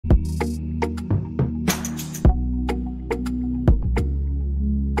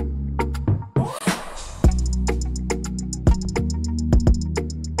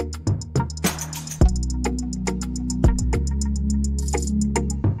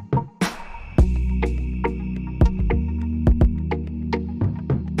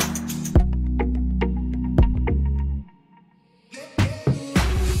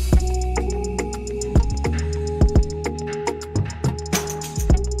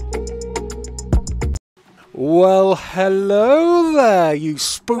Well, hello there, you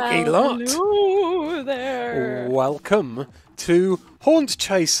spooky lot. Hello there. Welcome to Haunt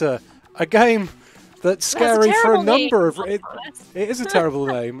Chaser, a game that's scary for a number of... It is a terrible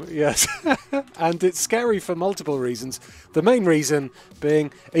name, yes. And it's scary for multiple reasons. The main reason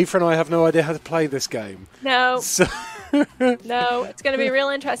being, Aoife and I have no idea how to play this game. No. So No, it's going to be real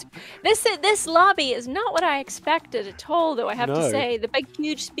interesting. This lobby is not what I expected at all, though, I have to say. The big,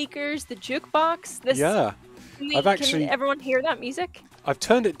 huge speakers, the jukebox. Yeah. Can everyone hear that music? I've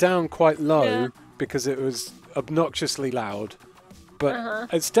turned it down quite low because it was obnoxiously loud. But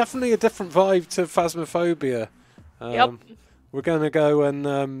it's definitely a different vibe to Phasmophobia. Yep. We're going to go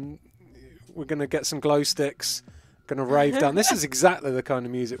and we're going to get some glow sticks. Going to rave down. This is exactly the kind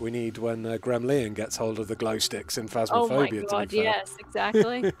of music we need when Gremlin gets hold of the glow sticks in Phasmophobia. Oh my god, yes,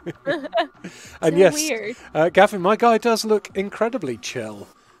 exactly. And yes, weird. Gavin, my guy does look incredibly chill,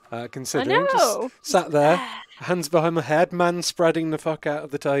 considering. Just sat there, hands behind my head, man spreading the fuck out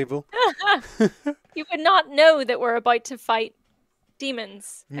of the table. You would not know that we're about to fight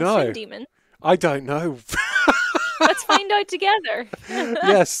demons. No, demons. I don't know. Let's find out together.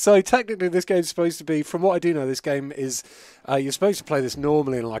 Yes, so technically this game's supposed to be, from what I do know, this game is, you're supposed to play this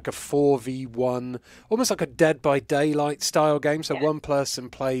normally in like a 4v1, almost like a Dead by Daylight style game. So one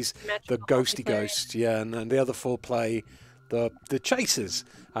person plays the ghosty ghost, and then the other four play the chasers.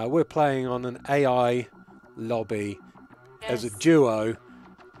 We're playing on an AI lobby as a duo.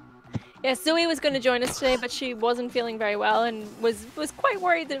 Yeah, Zoe was going to join us today, but she wasn't feeling very well and was quite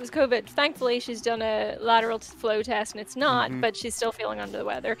worried that it was COVID. Thankfully, she's done a lateral flow test and it's not, but she's still feeling under the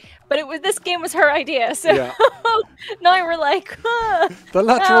weather. But this game was her idea, so now we're like, the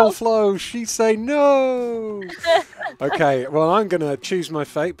lateral flow. She say no. Okay, well, I'm going to choose my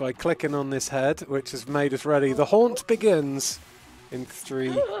fate by clicking on this head, which has made us ready. The haunt begins in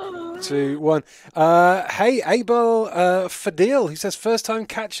 3, 2, 1. Hey, Abel Fadil, who says, first time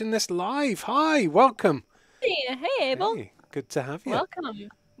catching this live. Hi, welcome. Hey, Abel. Hey, good to have you. Welcome.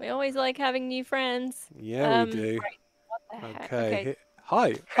 We always like having new friends. Yeah, we do. Right. What the heck? Okay.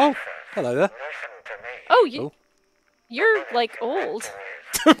 Hi. Oh, hello there. Oh, you're like old.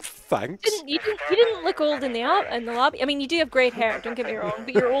 Thanks. You didn't look old in the lobby. I mean, you do have great hair. Don't get me wrong,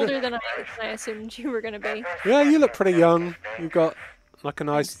 but you're older than I assumed you were going to be. Yeah, you look pretty young. You've got like a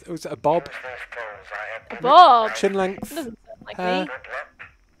nice. Was it a bob? A bob. Chin length. Doesn't sound like me.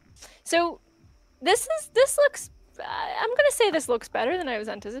 So, this looks. I'm going to say this looks better than I was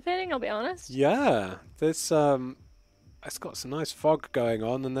anticipating. I'll be honest. Yeah, this it's got some nice fog going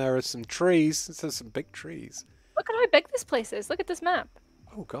on, and there are some trees. There's some big trees. Look at how big this place is. Look at this map.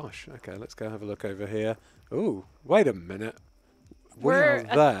 Oh gosh, okay, let's go have a look over here. Oh, wait a minute. We're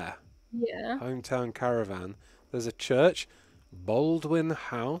there. Yeah. Hometown Caravan. There's a church, Baldwin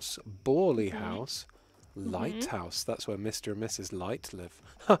House, Borley House, Lighthouse. That's where Mr. and Mrs. Light live.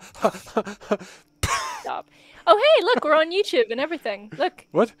 Stop. Oh, hey, look, we're on YouTube and everything. Look.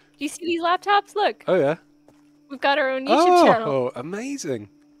 What? Do you see these laptops? Look. Oh, yeah. We've got our own YouTube channel. Oh, amazing.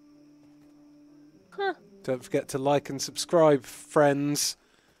 Huh. Don't forget to like and subscribe, friends.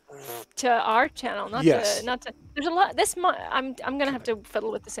 To our channle, not to. There's a lot. I'm gonna have to fiddle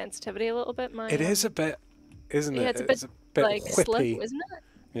with the sensitivity a little bit. It is a bit, isn't it? It's a bit like whippy, slip, isn't it?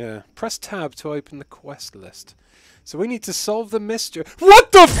 Yeah. Press tab to open the quest list. So we need to solve the mystery.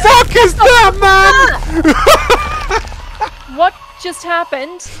 What the fuck is that, man? What just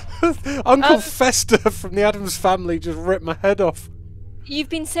happened? Uncle Fester from the Addams Family just ripped my head off. You've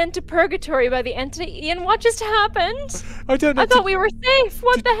been sent to purgatory by the entity. Ian, what just happened? I don't know. I thought we were safe.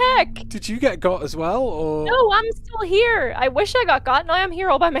 What the heck? Did you get got as well, or? No, I'm still here. I wish I got. Now I'm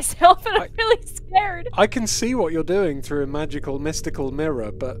here all by myself, and I'm really scared. I can see what you're doing through a magical, mystical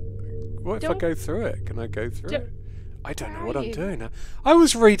mirror, but what if I go through it? Can I go through it? I don't know what I'm doing now. I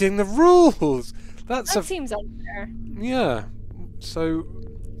was reading the rules. That seems unfair. Yeah. So,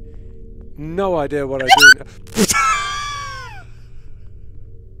 no idea what I do.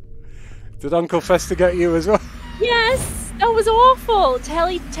 Did Uncle Fester get you as well? Yes, that was awful.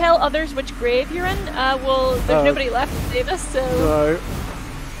 Tell others which grave you're in. Well, there's nobody left to save us, so. No.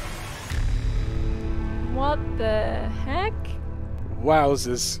 What the heck?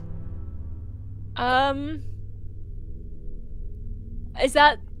 Wowzers. Is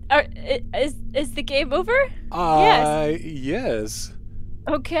that? Is the game over? Yes. Yes.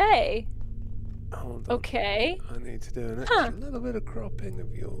 Okay. Hold on. Okay. I need to do a little bit of cropping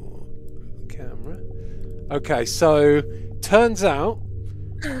of your camera. Okay, so turns out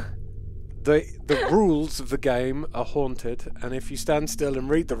the rules of the game are haunted, and if you stand still and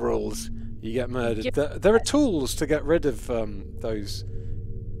read the rules, you get murdered. There are tools to get rid of those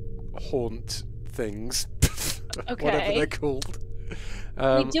haunt things. whatever they're Okay. called.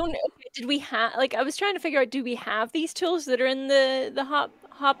 We don't. Okay, did we have? Like, I was trying to figure out. Do we have these tools that are in the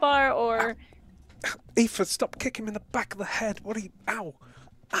hotbar or? Aoife, stop kicking him in the back of the head. What are you? Ow!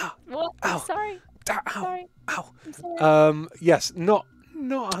 Ow! What? I'm Ow! sorry. Ow! Sorry. Ow! I'm sorry. Yes, not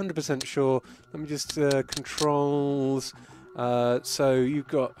 100% sure. Let me just controls. So you've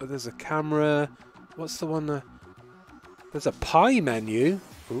got there's a camera. What's the one? There's a pie menu.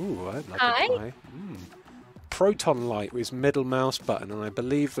 Ooh, I'd like Pie? a pie. Proton light is middle mouse button, and I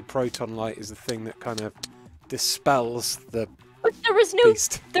believe the proton light is the thing that kind of dispels the But there was no.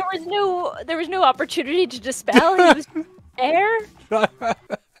 beast. There was no opportunity to dispel. He was air.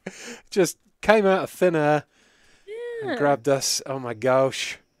 Just came out of thin air and Yeah. grabbed us. Oh my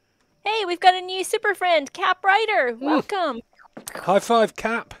gosh. Hey, we've got a new super friend, Cap Ryder. Welcome. High five,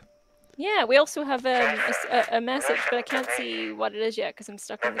 Cap. Yeah, we also have a message, but I can't see what it is yet because I'm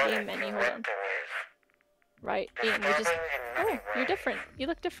stuck in the game menu. Hold on. Right, Ian, you just... Oh, you're different. You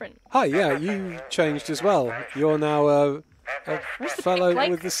look different. Hi, yeah, you changed as well. You're now a fellow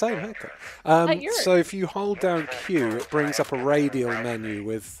light? with the same haircut. yours. So if you hold down Q, it brings up a radial menu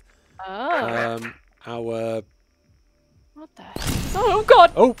with Oh. our... What the heck? Oh,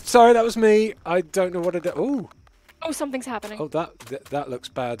 God! Oh, sorry, that was me. I don't know what it... Oh, Oh, something's happening. oh, that looks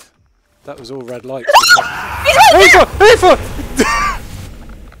bad. That was all red lights. He's right there! Aoife!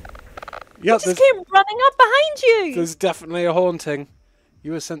 Yeah, He just came running up behind you! there's definitely a haunting.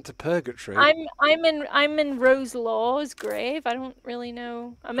 You were sent to purgatory. I'm in Rose Law's grave. I don't really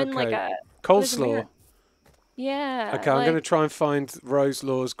know. I'm in like Okay. a... what is it Coleslaw. here? Yeah. Okay, I'm like, going to try and find Rose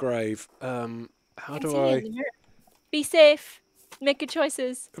Law's grave. How I can do see you in I... the mirror. Be safe. Make good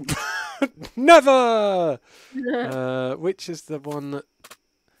choices. Never! Which is the one that...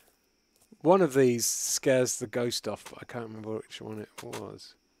 One of these scares the ghost off, but I can't remember which one it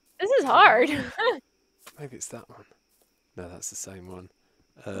was. This is hard. Maybe it's that one. No, that's the same one.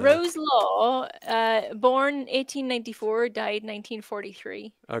 Rose Law, born 1894, died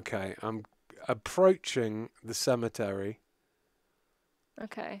 1943. Okay, I'm approaching the cemetery.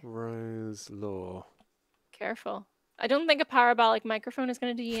 Okay, Rose Law. careful. I don't think a parabolic microphone is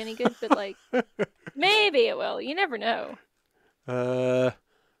going to do you any good, but like, maybe it will. You never know. How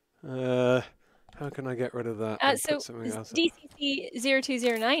can I get rid of that? And So put something else.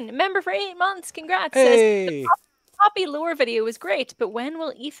 DCC0209, member for 8 months. Congrats. Says Hey! Poppy lore video was great, but when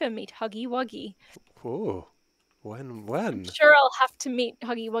will Aoife meet Huggy Wuggy? Oh, when? I'm sure I'll have to meet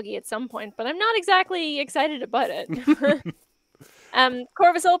Huggy Wuggy at some point, but I'm not exactly excited about it.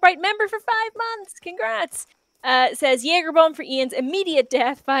 Corvus Albright, member for 5 months. Congrats. Says Jaegerbomb for Ian's immediate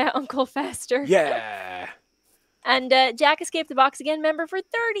death via Uncle Fester. Yeah! And Jack Escaped the Box again, member for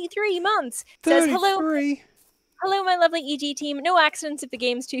 33 months. Says, 33. hello, my lovely EG team. No accidents if the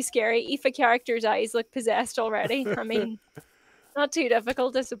game's too scary. Aoife character's eyes look possessed already. I mean, not too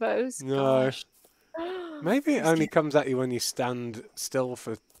difficult, I suppose. No. Gosh. Maybe it only comes at you when you stand still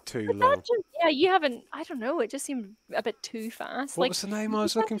for too long. Yeah, you haven't, I don't know, it just seemed a bit too fast. What was the name I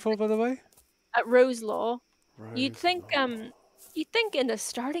was looking for, by the way? At Rose Law. You'd Rose think, Law. you'd think in the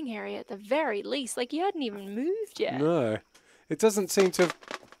starting area at the very least, like you hadn't even moved yet. No. It doesn't seem to have...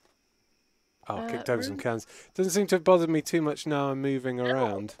 Oh, kicked over some cans. Doesn't seem to have bothered me too much now I'm moving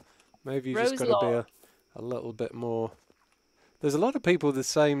around. Maybe you just got to be a little bit more... There's a lot of people with the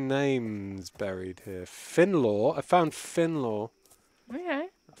same names buried here. Finlaw. I found Finlaw. Okay.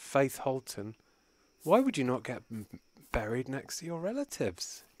 Faith Holton. Why would you not get buried next to your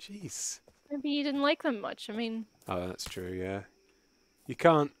relatives? Jeez. Maybe you didn't like them much. I mean... Oh, that's true, yeah. You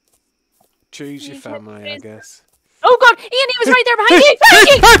can't choose your You can't family, I choose- guess. Oh god! Ian, he was right there behind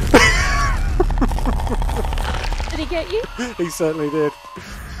you! Did he get you? He certainly did.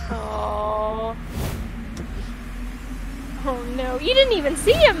 Oh. Oh no, you didn't even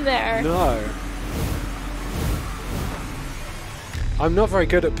see him there! No. I'm not very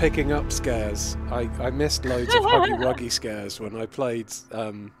good at picking up scares. I missed loads of Huggy Wuggy scares when I played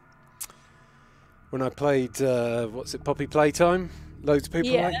what's it, Poppy Playtime? Loads of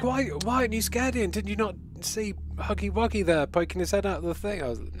people were like, why aren't you scared, Ian? Did you not see Huggy Wuggy there poking his head out of the thing? I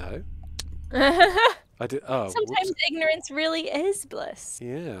was like, no. I did. Oh, Sometimes whoops. ignorance really is bliss.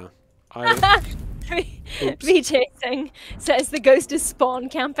 Yeah. VJ Singh says the ghost is spawn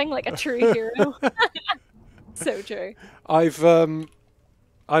camping like a true hero. So true. I've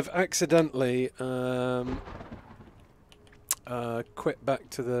accidentally quit back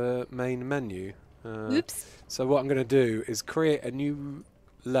to the main menu. Oops. So what I'm going to do is create a new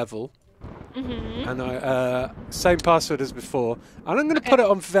level, and same password as before, and I'm going to put it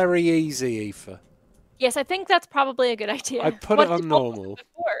on very easy, Aoife. Yes, I think that's probably a good idea. I put What it on did- normal.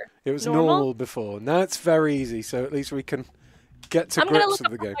 Before? It was Normal? normal before. Now it's very easy, so at least we can get to I'm going to grips look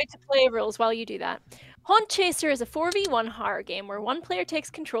with up the the game. how to play rules while you do that. Haunt Chaser is a 4v1 horror game where one player takes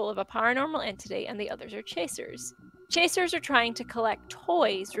control of a paranormal entity and the others are chasers. Chasers are trying to collect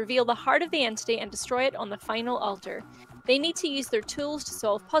toys, reveal the heart of the entity, and destroy it on the final altar. They need to use their tools to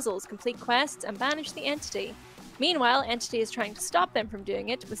solve puzzles, complete quests, and banish the entity. Meanwhile, Entity is trying to stop them from doing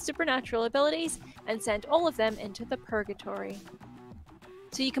it with supernatural abilities and send all of them into the purgatory.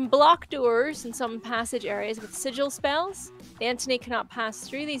 So you can block doors in some passage areas with sigil spells. The entity cannot pass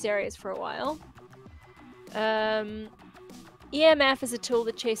through these areas for a while. EMF is a tool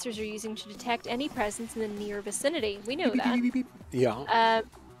that chasers are using to detect any presence in the near vicinity. We know that. Yeah.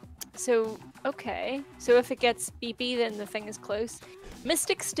 Okay. So if it gets beepy, then the thing is close.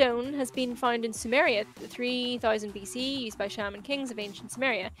 Mystic Stone has been found in Sumeria, 3000 BC, used by shaman kings of ancient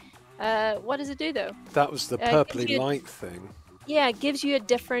Sumeria. What does it do, though? That was the purpley light thing. Yeah, it gives you a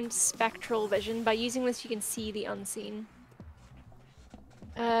different spectral vision. By using this, you can see the unseen.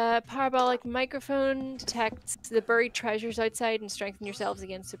 Parabolic microphone detects the buried treasures outside and strengthen yourselves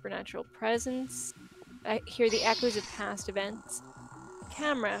against supernatural presence. I hear the echoes of past events.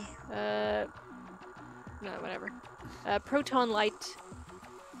 Camera. No, whatever. Proton light.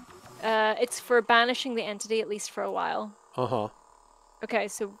 It's for banishing the entity, at least for a while. Uh-huh. Okay,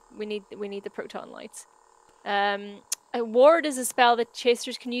 so we need the proton lights. A ward is a spell that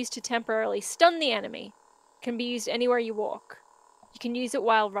chasers can use to temporarily stun the enemy. Can be used anywhere you walk. You can use it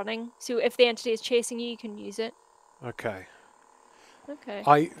while running. So if the entity is chasing you, you can use it. Okay. Okay.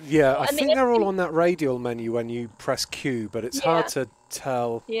 I And think they're all on that radial menu when you press Q, but it's hard to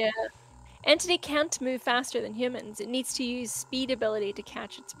tell. Yeah. Entity can't move faster than humans. It needs to use speed ability to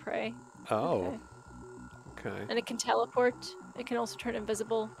catch its prey. Oh. Okay. And it can teleport. It can also turn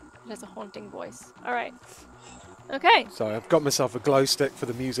invisible. It has a haunting voice. All right. Okay. Sorry, I've got myself a glow stick for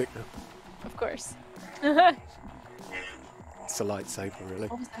the music now. Of course. It's a lightsaber, really.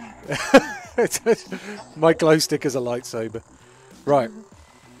 What was that? My glow stick is a lightsaber. Right.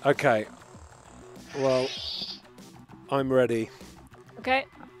 Okay. Well, I'm ready. Okay.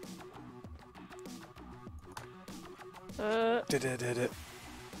 Did it.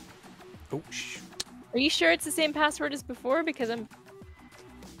 Oh, Are you sure it's the same password as before? Because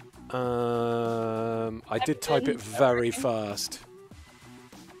I did type it very fast.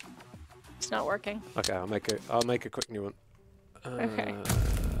 It's not working. Okay, I'll make a quick new one. Okay.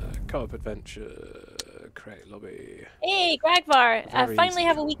 Co-op adventure, create lobby. Hey, Gragvar! I Very finally easy.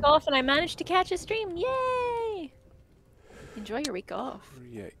 have a week off and I managed to catch a stream. Yay! Enjoy your week off.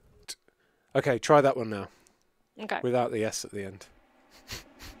 Create. Okay, try that one now. Okay. Without the S at the end.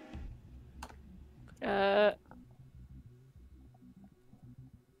 Am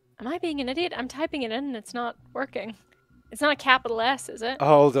I being an idiot? I'm typing it in and it's not working. It's not a capital S, is it?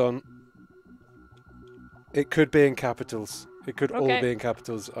 Hold on. It could be in capitals. It could all Okay. be in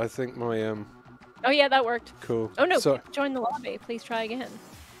capitals. I think my Oh yeah, that worked. cool. Oh no, So, join the lobby. Please try again.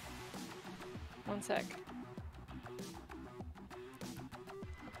 One sec.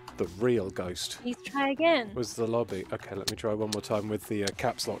 the real ghost Please try again. was the lobby. Okay, let me try one more time with the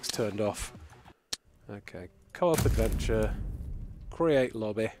caps locks turned off. Okay, co-op adventure, create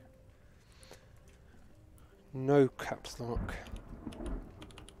lobby. No caps lock.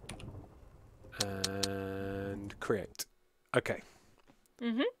 And create. Okay.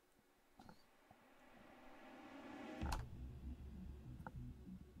 Mm-hmm.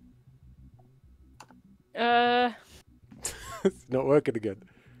 It's not working again.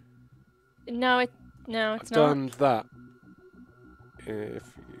 No, it's I've not. done that. If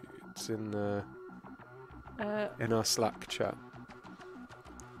it's in our Slack chat.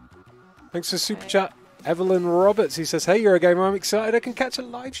 Thanks for super chat, Evelyn Roberts. He says, "Hey, Eurogamer, I'm excited. I can catch a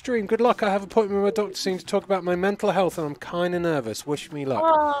live stream. Good luck. I have an appointment with my doctor soon to talk about my mental health, and I'm kind of nervous. Wish me luck."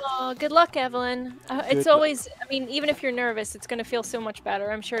 Oh, good luck, Evelyn. It's Good always, I mean, even if you're nervous, it's going to feel so much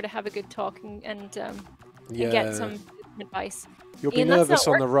better. I'm sure to have a good talk and get some advice. You'll be Ian, that's nervous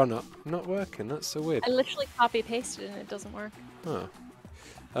not on the run-up. Not working. That's so weird. I literally copy-pasted and it doesn't work. Huh.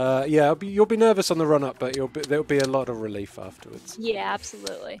 Yeah, you'll be nervous on the run-up, but there'll be a lot of relief afterwards. Yeah,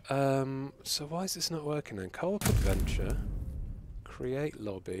 absolutely. So why is this not working then? Co-op adventure, create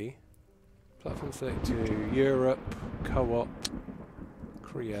lobby, platform select to Europe, co-op,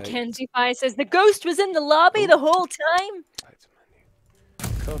 create. Kenzie Pie says the ghost was in the lobby the whole time. Back to menu.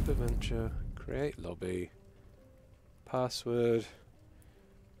 Co-op adventure, create lobby, password.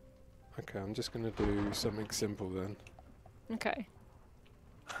 Okay, I'm just gonna do something simple then. Okay.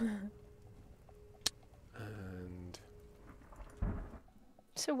 And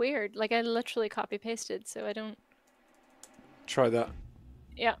So weird. Like I literally copy-pasted, so I don't. try that.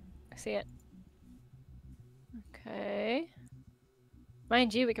 Yeah. I see it. Okay.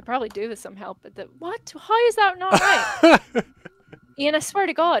 Mind you, we could probably do with some help, but what? How is that not right? Ian, I swear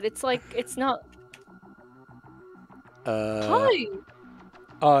to God, it's like, it's not... How?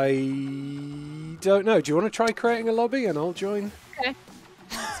 I don't know. Do you want to try creating a lobby and I'll join? Okay.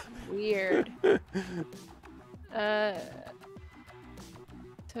 That's weird.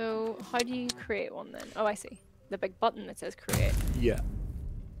 So, how do you create one then? Oh, I see. The big button that says create. Yeah.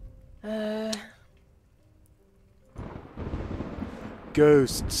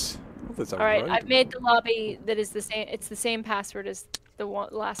 Ghosts. Oh, there's a Alright, road. I've made the lobby that is the same. It's the same password as the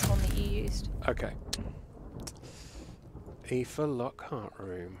last one that you used. Okay. E for Lockhart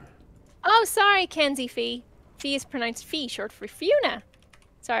Room. Oh, sorry, Kenzie Fee. Fee is pronounced Fee, short for Fiona.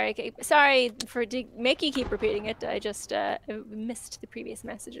 Sorry, sorry for make you keep repeating it. I just missed the previous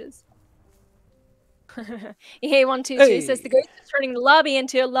messages. Hey, 123 says the ghost is turning the lobby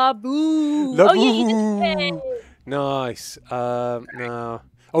into a laboo. Oh yeah, you did it. Nice. No.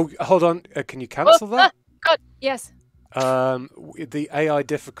 Oh, hold on. Can you cancel that? God, yes. The AI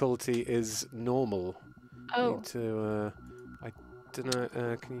difficulty is normal. Oh. Need to. I don't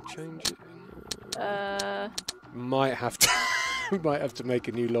know. Can you change it? Might have to. Might have to make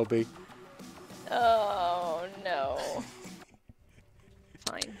a new lobby. Oh no.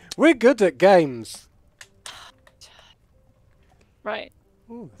 Fine. We're good at games. Right.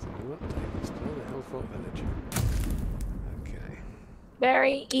 Oh, there's a new update. Explore the Hillfort Village. Okay.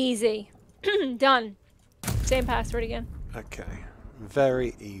 Very easy. Done. Same password again. Okay.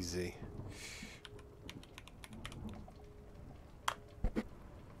 Very easy.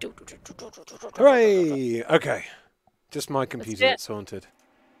 Hooray! Okay. Just my computer that's haunted.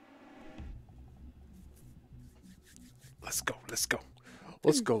 Let's go, let's go.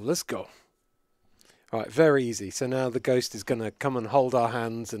 Let's go, let's go. Alright, very easy. So now the ghost is going to come and hold our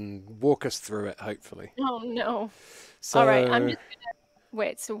hands and walk us through it, hopefully. Oh no. So, alright, I'm just gonna...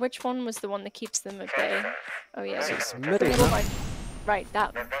 Wait, so which one was the one that keeps them at bay? Oh yeah. So it's middle one. Right,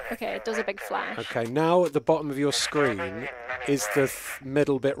 that one. Okay, it does a big flash. Okay, now at the bottom of your screen is the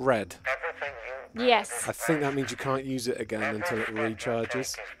middle bit red. Yes. I think that means you can't use it again until it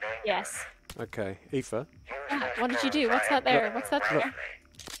recharges. Yes. Okay, Aoife. What did you do? What's that there? What's that there?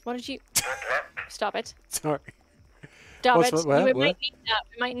 What did you... Stop it. Sorry. Stop it. We might need that.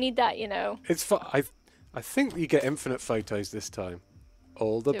 We might need that, you know. It's fine. I think you get infinite photos this time.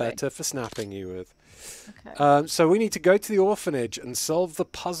 All the better for snapping you with. Okay. So we need to go to the orphanage and solve the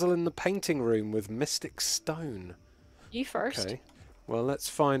puzzle in the painting room with Mystic Stone. You first. Okay. Well, let's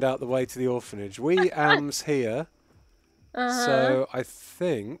find out the way to the orphanage. We am's here. So I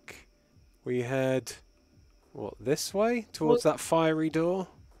think we head, what, this way? Towards that fiery door?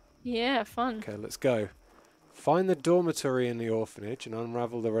 Yeah, fun. Okay, let's go. Find the dormitory in the orphanage and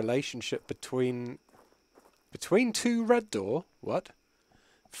unravel the relationship between two red door? What?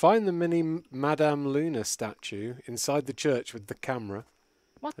 Find the mini Madame Luna statue inside the church with the camera.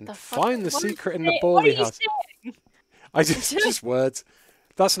 What and the find fuck? the secret in the Bawley house. What are you saying? Just words.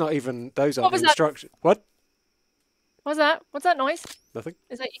 That's not even, those aren't the instructions. What? What's that? What's that noise? Nothing.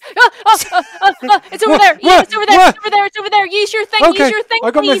 Is that you? It's over there! Yeah, it's over there! It's over there! It's over there! Use your thing! Okay, use your thing,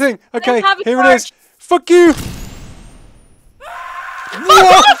 I got please. my thing. Okay, here charge. it is. Fuck you!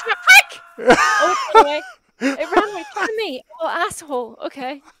 What? Frick! Oh, anyway. It ran right through me. Oh, asshole.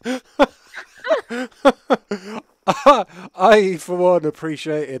 Okay. I, for one,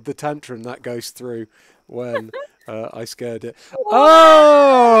 appreciated the tantrum that goes through when I scared it.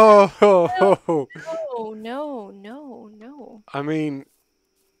 Oh! No. I mean...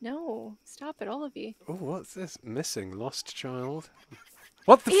 No. Stop it, all of you. Oh, what's this? Missing lost child?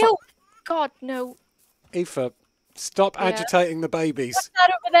 What the fuck? Ew! God, no. Aoife, stop agitating the babies. What's that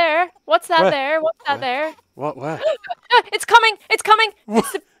over there? What's that there? What's that there? What, where? It's coming! It's coming!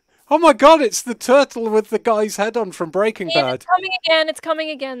 It's the... Oh my god, it's the turtle with the guy's head on from Breaking Bad. It's coming again. It's coming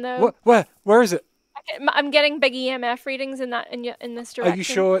again, though. What? Where? Where is it? I'm getting big EMF readings in this direction. Are you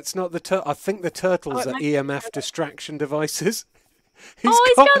sure it's not the turtle? I think the turtles are EMF distraction devices. He's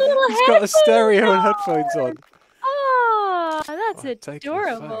got a stereo and headphones on. Oh, that's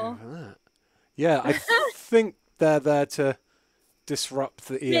adorable. That. Yeah, I think they're there to disrupt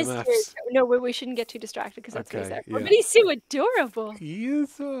the EMFs. No, we shouldn't get too distracted because that's what he's there for. Yeah. But he's so adorable.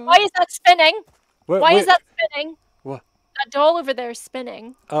 Yes, Why is that spinning? Why is that spinning? What? That doll over there is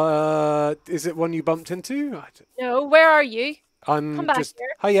spinning. Is it one you bumped into? No, where are you? I'm back just...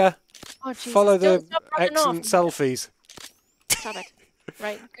 here. Hiya. Oh, Jesus. Follow the Stop excellent selfies. Stop it.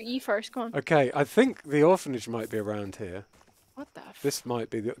 Right, you first, go on. Okay, I think the orphanage might be around here. What the This might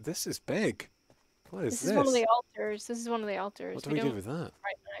be this is big. What is this? This is one of the altars. This is one of the altars. What do we do with that?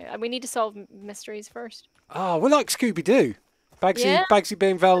 Right Okay, we need to solve mysteries first. Oh, we're like Scooby-Doo. Bagsy, Yeah? Bagsy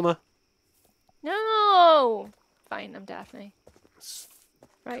being Velma. No! Fine, I'm Daphne.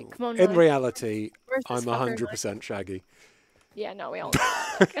 Right, come on, In Roy. reality, Where's this I'm fucker, 100% Shaggy. Yeah, no, we all know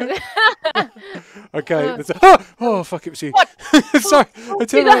that. Okay. Oh, fuck! It was you. What? Sorry, Oh, I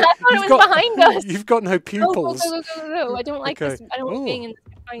tell you I what, thought it was behind us. you've got no Go, pupils. go, go, go, go, go. I don't like Okay. this. I don't like being in the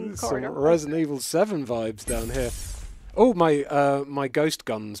There's confined some corridor. Resident Evil 7 vibes down here. Oh, my ghost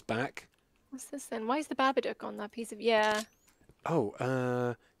gun's back. What's this then? Why is the Babadook on that piece of... Yeah.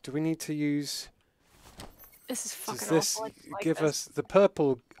 Oh, do we need to use... This is fucking Does this awful. I don't like give this. us... The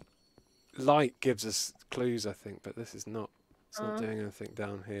purple light gives us clues, I think, but this is not... It's not doing anything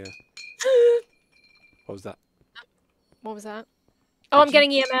down here. What was that? What was that? Oh, I'm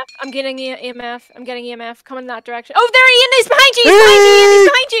getting EMF. I'm getting EMF. I'm getting EMF. Coming in that direction. Oh, there Ian is behind you! He's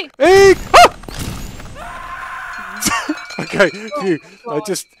behind you! Ian, he's behind you! Okay, phew. God.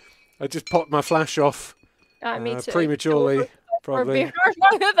 I just popped my flash off Me too. prematurely, probably.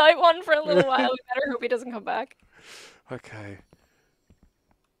 We're without one for a little while. We better hope he doesn't come back. Okay.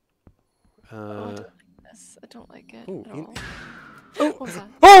 I don't like this. I don't like it at all. What was that?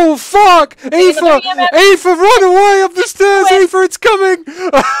 Oh fuck! Aoife! Aoife, run away up the stairs! Aoife, it's coming!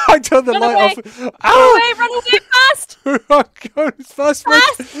 I turned the light off. Run away fast! I'm going as fast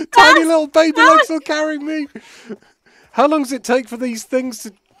as tiny little baby legs will carry me. How long does it take for these things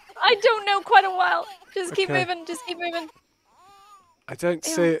to... I don't know, quite a while. Just keep moving, just keep moving. I don't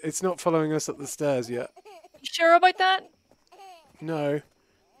see it. It's not following us up the stairs yet. You sure about that? No.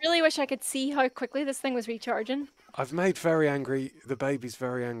 Really wish I could see how quickly this thing was recharging. I've made very angry. The baby's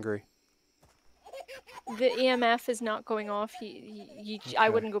very angry. The EMF is not going off. I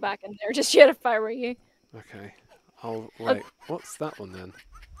wouldn't go back in there just yet if I were you. Okay. I'll wait. What's that one then?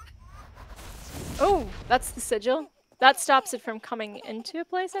 Oh, that's the sigil. That stops it from coming into a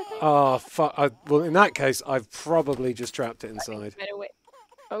place, I think. Oh, fuck. Well, in that case, I've probably just trapped it inside.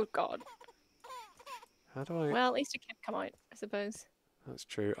 Oh, God. How do I... Well, at least it can't come out, I suppose. That's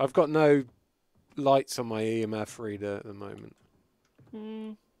true. I've got no lights on my EMF reader at the moment.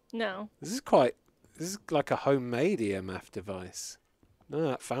 No. This is like a homemade EMF device. None of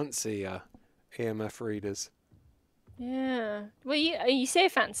that fancy EMF readers. Yeah. Well, you say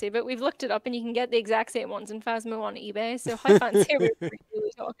fancy, but we've looked it up and you can get the exact same ones in Phasmo on eBay, so how fancy are we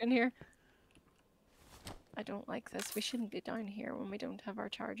really talking here? I don't like this. We shouldn't be down here when we don't have our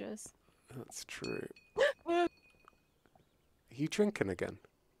charges. That's true. Are you drinking again?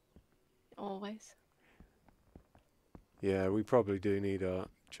 Always. Yeah, we probably do need our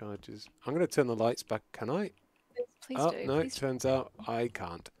charges. I'm going to turn the lights back. Can I? Please do. No, Please it turns out I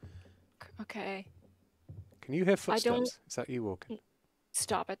can't. Okay. Can you hear footsteps? Is that you walking?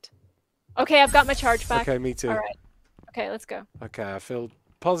 Stop it. Okay, I've got my charge back. Okay, me too. All right. Okay, let's go. Okay, I feel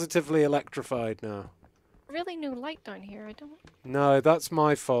positively electrified now. Really no light down here. I don't... No, that's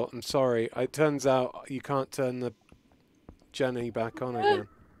my fault. I'm sorry. It turns out you can't turn the Jenny back on again.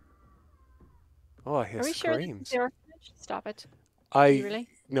 Oh, I hear screams. Sure this is Stop it. I really?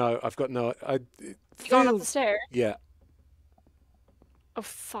 No, I've got no. You going up the stairs? Yeah. Oh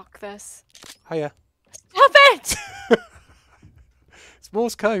fuck this! Hiya. Stop it! It's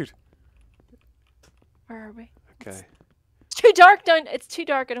Morse code. Where are we? Okay. It's too dark down. It's too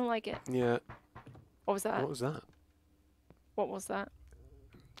dark. I don't like it. Yeah. What was that? What was that? What was that?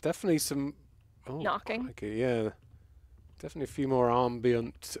 Definitely some knocking. Okay, yeah. Definitely a few more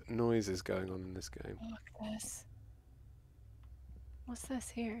ambient noises going on in this game. Look at this. What's this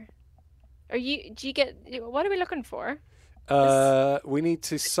here? Do you get... What are we looking for? We need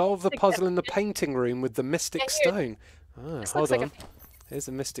to solve the puzzle in the painting room with the mystic stone. Ah, hold on. Here's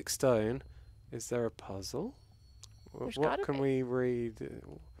a mystic stone. Is there a puzzle? What can we read?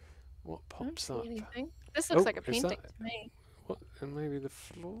 What pops up? This looks like a painting to me. What? And maybe the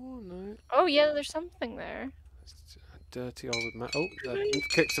floor? No. Oh yeah, there's something there. It's a dirty old mat. Oh,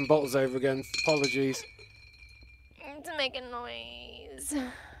 kicked some bottles over again. Apologies. It's making noise.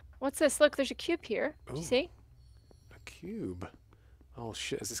 What's this? Look, there's a cube here. Do you see? A cube? Oh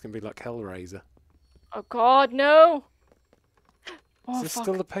shit, is this going to be like Hellraiser? Oh god, no! Oh, is this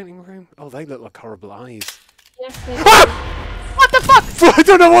still the painting room? Oh, they look like horrible eyes. Yes, they do. What the fuck? I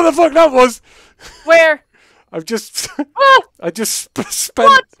don't know what the fuck that was! Where? I've just... Ah! I just spent...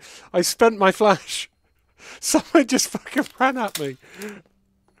 What? I spent my flash. Someone just fucking ran at me. Did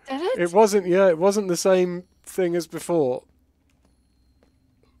it? It wasn't, it wasn't the same thing as before.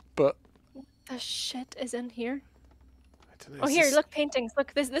 But... What the shit is in here? I don't know, Oh, here, look, paintings.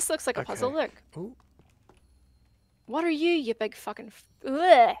 Look, this looks like a puzzle, look. Ooh. What are you big fucking...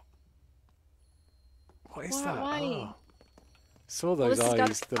 Ugh. What is that? Why? Oh. Saw Well, those this has got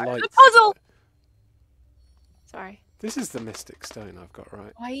to eyes, be the part of lights. puzzle. Sorry. This is the Mystic Stone I've got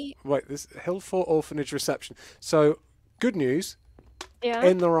right. Why? Wait, this Hillfort Orphanage reception. So, good news, Yeah.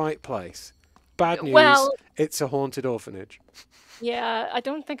 in the right place. Bad news, Well, it's a haunted orphanage. yeah, I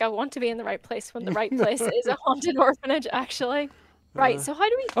don't think I want to be in the right place when the right place is a haunted orphanage, actually. Right, so how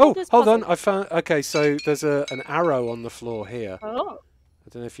do we solve Oh, this hold puzzle? on, I found... Okay, so there's an arrow on the floor here. Oh, I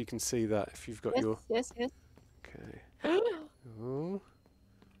don't know if you can see that, if you've got yes, your... yes, yes. Okay. Oh,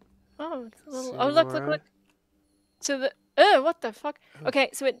 Oh, it's a little. see Oh, any look, more look, arrow? look. So the. What the fuck? Okay,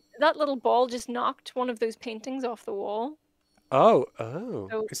 so that little ball just knocked one of those paintings off the wall. Oh, oh.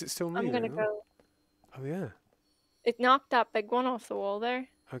 So Is it still I'm gonna moving? go. Oh, yeah. It knocked that big one off the wall there.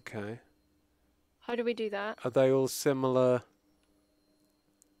 Okay. How do we do that? Are they all similar Huh?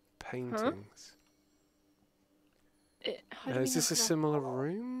 paintings? How do we Is this knock a it off? similar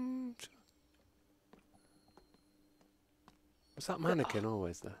room? Was that mannequin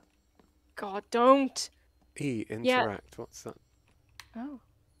always there? God, don't. E, Yeah. interact. What's that? Oh.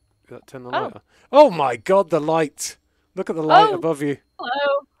 Did that turn the Oh. light on? Oh my god, the light! Look at the light Oh. above you.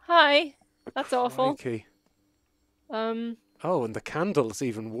 Hello. Hi. That's awful. Crikey. Um. Oh, and the candle's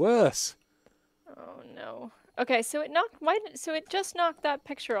even worse. Oh no. Okay, so it knocked. So it just knocked that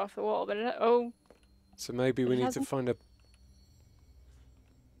picture off the wall, but So maybe we It need to hasn't- find a...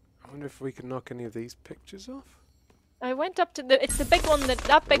 I wonder if we can knock any of these pictures off? I went up to the. It's the big one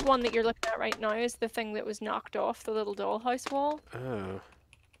that big one that you're looking at right now is the thing that was knocked off the little dollhouse wall. Oh.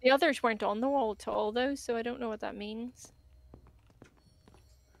 The others weren't on the wall at all though, so I don't know what that means.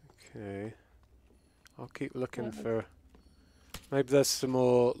 Okay. I'll keep looking for... Maybe there's some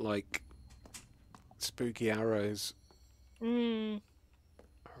more, like, spooky arrows Hmm.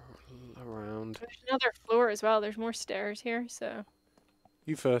 around. There's another floor as well. There's more stairs here, so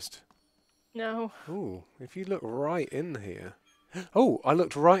You first. no. Ooh, if you look right in here. Oh, I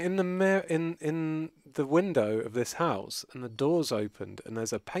looked right in the in the window of this house, and the door's opened, and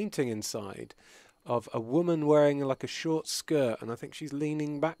there's a painting inside of a woman wearing like a short skirt, and I think she's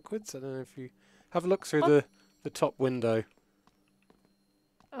leaning backwards. I don't know if you have a look through the top window.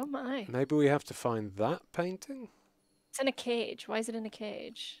 Oh my. Maybe we have to find that painting. It's in a cage. Why is it in a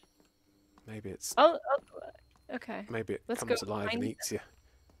cage? Maybe it's Okay. maybe it Let's comes go alive and find eats you.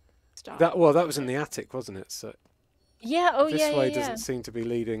 Stop. That was in the attic, wasn't it? So Yeah. Oh this yeah. way Yeah. doesn't seem to be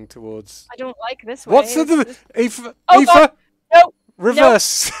leading towards. I don't like this way. What's the Aoife? Oh, Aoife, God. Nope. reverse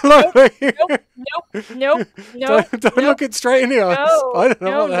slowly. Nope. Don't look it straight in the eyes. No, I don't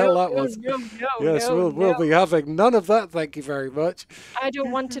know what the hell that was. No, Yes, no, we'll be having none of that. Thank you very much. I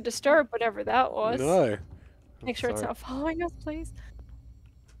don't want to disturb whatever that was. No. Make sure it's Sorry. not following us, please.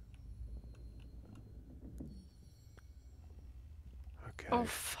 Okay. Oh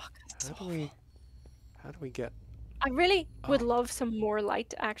fuck! That's How do awful. we get? I really would Oh. love some more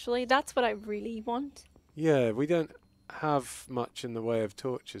light. Actually, that's what I really want. Yeah, we don't have much in the way of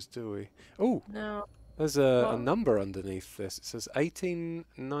torches, do we? Oh, No. there's a What? number underneath this. It says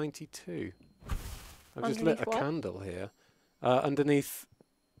 1892. I've just lit Underneath a what? candle here. Underneath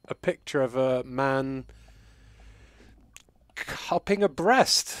a picture of a man cupping a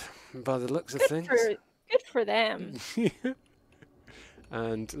breast, by the looks of things. Good for them.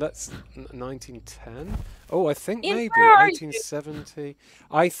 And let's 1910. Oh, I think Ian, maybe where are you? 1870.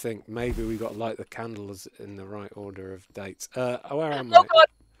 I think maybe we got to light the candles in the right order of dates. Where am Oh I? god!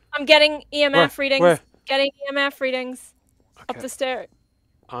 I'm getting EMF readings. Where? Getting EMF readings up Okay. the stair.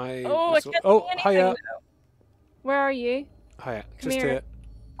 I Oh, I was- can't oh, see anything. hiya, Though. Where are you? hiya, Come just here.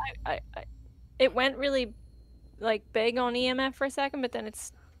 here. It went really, like, big on EMF for a second, but then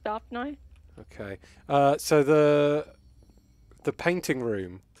it's stopped now. Okay. So the painting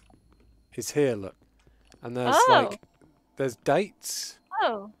room is here. Look, and there's there's dates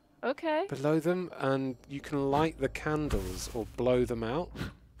Oh, okay. below them, and you can light the candles or blow them out.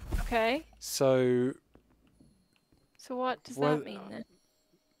 Okay. So So what does Well, that mean then?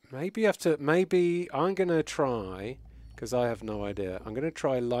 maybe I'm gonna try, because I have no idea. I'm gonna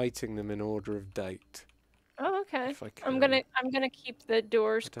try lighting them in order of date. Oh, okay. If I I'm can. gonna keep the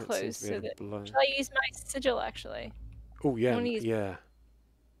doors I don't seem closed to be so able that. to blow. Shall I use my sigil actually? Oh yeah, wanna use- yeah.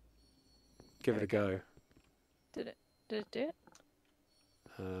 Give it a go. Did it do it?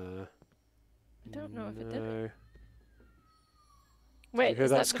 I don't know if it did it. no. Wait, You hear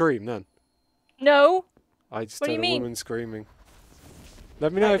is that the- scream then? No. I just What do heard you a mean? woman screaming.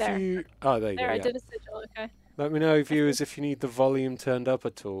 Let me know Right if there. you. Oh, there you There, go. I Yeah. did a sigil. Okay. Let me know, viewers, if you need the volume turned up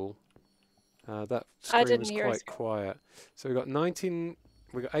at all. That I scream didn't was hear a quite scream. quiet. So we got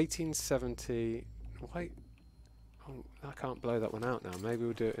 1870. Wait. Oh, I can't blow that one out now. Maybe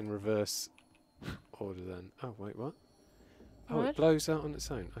we'll do it in reverse order then. Oh, wait, what? Oh, it blows out on its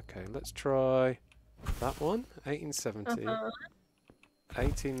own. Okay, let's try that one. 1870.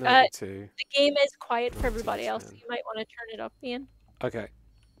 1892. The game is quiet for everybody else. 1910. You might want to turn it up, Ian. Okay.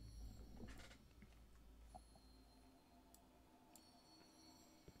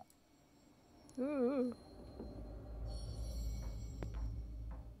 Ooh.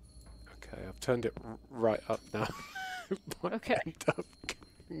 Okay, I've turned it right up now. Okay. End up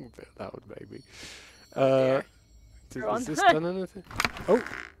getting a bit loud, maybe. Dear. Has this done anything? Oh!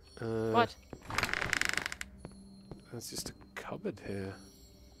 What? There's just a cupboard here.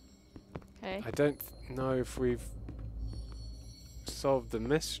 Okay. I don't know if we've solved the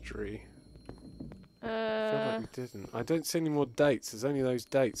mystery. I feel like we didn't. I don't see any more dates. There's only those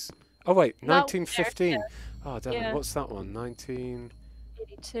dates. Oh wait, 1915. Oh damn it! What's that one?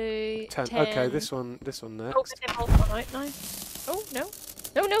 1982. 10. Okay, this one next. Oh, they've all gone out now. Oh no,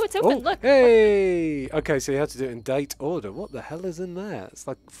 no, it's open. Oh, look. Hey. Okay, so you had to do it in date order. What the hell is in there? It's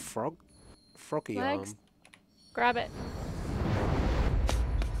like froggy Legs. arm. Grab it.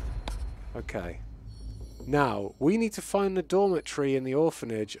 Okay. Now, we need to find the dormitory in the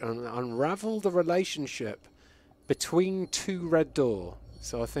orphanage and unravel the relationship between two red door.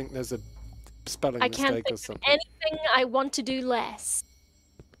 So I think there's a spelling mistake or something. Anything I want to do less.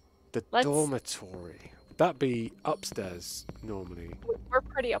 The dormitory. That'd be upstairs normally. We're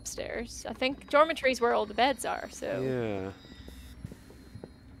pretty upstairs. I think dormitories where all the beds are, so... Yeah.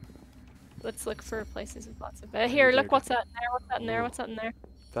 Let's look for places with lots of beds. Here, look, what's that in there? What's that in there? What's that in there?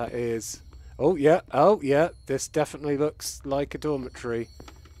 That is... Oh, yeah. This definitely looks like a dormitory.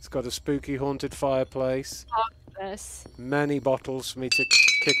 It's got a spooky haunted fireplace. This. Many bottles for me to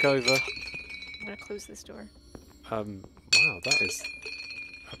kick over. I'm going to close this door. Wow, that is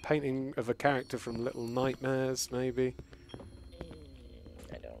a painting of a character from Little Nightmares, maybe.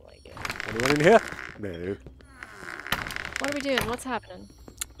 I don't like it. Anyone in here? No. What are we doing? What's happening?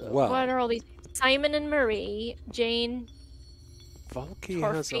 Well, what are all these? Simon and Marie, Jane. Volky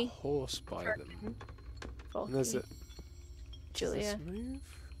has a horse by them. And there's a... Julia. Does this move?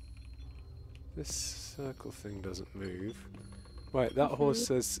 This circle thing doesn't move. Wait, that horse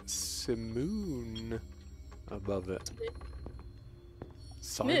says Simoon above it.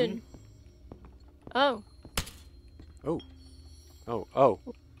 Simon? Moon. Oh. Oh.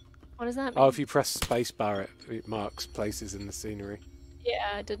 What does that mean? Oh, if you press spacebar, it marks places in the scenery.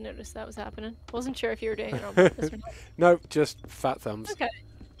 Yeah, I did notice that was happening. Wasn't sure if you were doing it on purpose or not. No, just fat thumbs. Okay.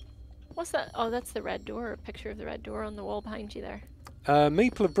 What's that? Oh, that's the red door. A picture of the red door on the wall behind you there.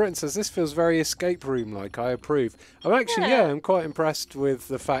 Meeple of Britain says this feels very escape room-like. I approve. I'm actually, I'm quite impressed with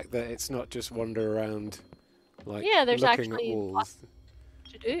the fact that it's not just wander around, like there's looking at actually walls. lots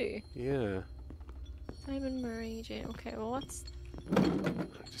to do. Yeah. Simon, Marie, Jane. Okay, well, what's?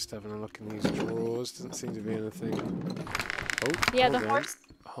 Just having a look in these drawers. Doesn't seem to be anything. Oh, yeah, the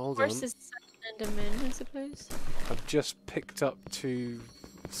hold horse on. is Simon and a moon, I suppose. I've just picked up two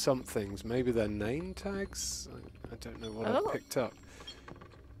somethings. Maybe they're name tags. I don't know what I've picked up.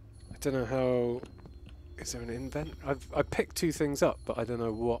 I don't know how. Is there an invent? I picked two things up, but I don't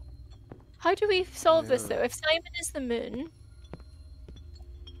know what. How do we solve this though? If Simon is the moon,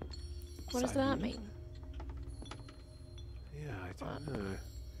 what does that mean? Yeah, I don't know.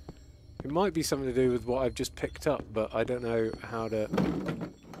 It might be something to do with what I've just picked up, but I don't know how to.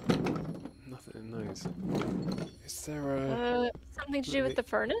 Nothing in those. Is there a something to do with the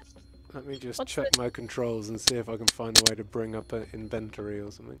furnace? Let me just check my controls and see if I can find a way to bring up an inventory or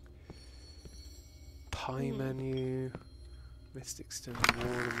something. Pie menu, Mystic Stone,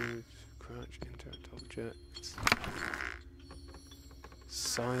 wall move, crouch, interact objects,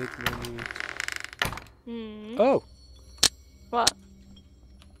 side menu. Oh! What?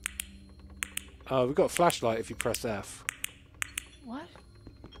 Oh, we've got a flashlight if you press F. What?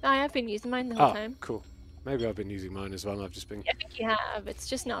 I have been using mine the whole time. Cool. Maybe I've been using mine as well and I've just been I think you have. It's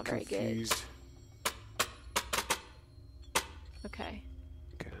just not very good. confused. Okay.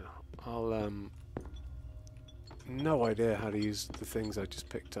 Okay, I'll no idea how to use the things I just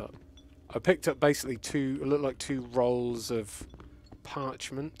picked up. I picked up basically look like two rolls of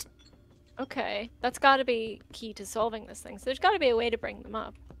parchment. Okay, that's got to be key to solving this thing. So there's got to be a way to bring them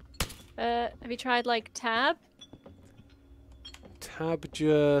up. Have you tried like tab? Tab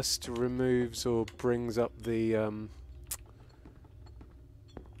just removes or brings up the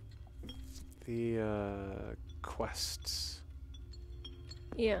quests.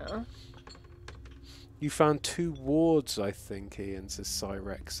 Yeah. You found two wards, I think, Ian, says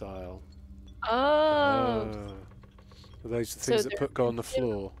Cyrexile. Oh. Are those the things that go on the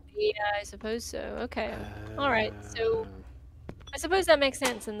floor? Yeah, I suppose so. Okay. Alright, so I suppose that makes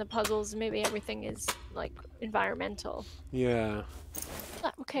sense in the puzzles. Maybe everything is like environmental. Yeah.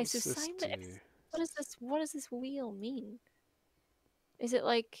 Okay, What's so this Simon, do? what is this? What does this wheel mean? Is it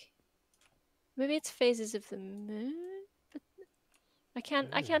like maybe it's phases of the moon? But I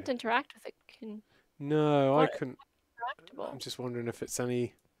can't interact with it. No, I What couldn't. interactable? I'm just wondering if it's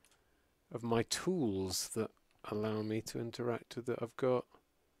any of my tools that allow me to interact with it. I've got.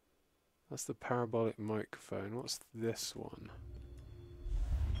 That's the parabolic microphone. What's this one?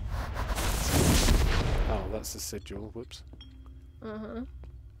 Oh, that's the sigil. Whoops.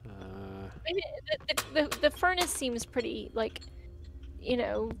 Maybe the furnace seems pretty like, you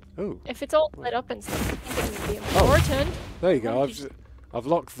know, Oh. if it's all lit up and stuff, I think it would be important. There you go. I've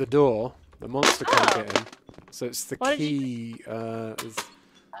locked the door. The monster can't get in. So it's the key. If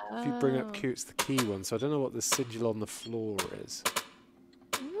you bring up Q, it's the key one. So I don't know what the sigil on the floor is.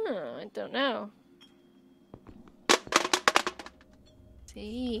 I don't know.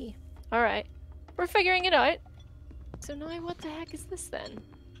 See. All right, we're figuring it out. So now, what the heck is this then?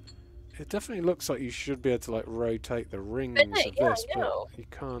 It definitely looks like you should be able to like rotate the rings of this, but you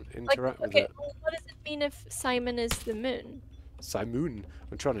can't interact with it. Well, what does it mean if Simon is the moon? Simon.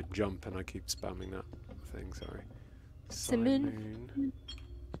 I'm trying to jump and I keep spamming that thing. Sorry. Simon.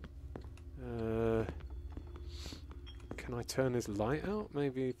 Can I turn his light out?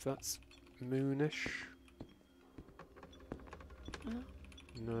 Maybe if that's moonish.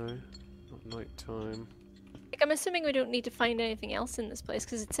 No, not nighttime. Like, I'm assuming we don't need to find anything else in this place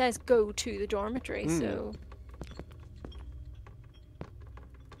because it says go to the dormitory. So.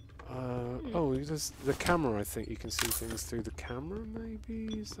 Oh, there's the camera. I think you can see things through the camera. Maybe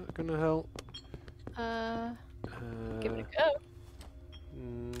is that going to help? Give it a go.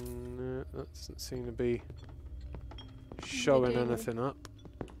 No, that doesn't seem to be showing anything up.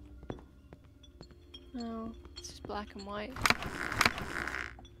 No, it's just black and white.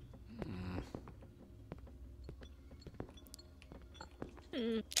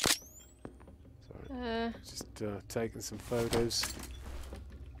 Sorry, just taking some photos.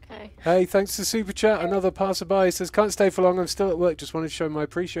 Okay. Hey, thanks to Super Chat. Another passerby says, can't stay for long, I'm still at work. Just wanted to show my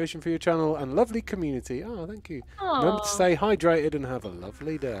appreciation for your channel and lovely community. Oh, thank you. Aww. Remember to stay hydrated and have a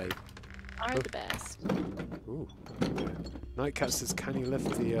lovely day. Are the best. Ooh. Okay. Nightcat says, can you lift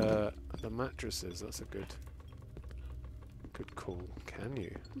the mattresses? That's a good call. Can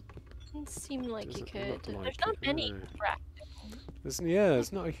you? Doesn't seem like you could. Like There's not many interactive.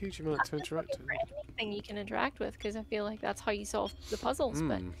 There's not a huge amount to interact with. Anything you can interact with, because I feel like that's how you solve the puzzles.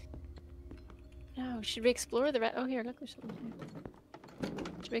 But no, should we explore the rest? Oh, here, look, there's something here.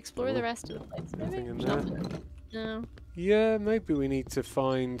 Should we explore the rest of the place? Nothing in there? there. No. Yeah, maybe we need to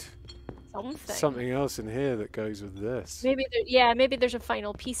find something else in here that goes with this. Maybe maybe there's a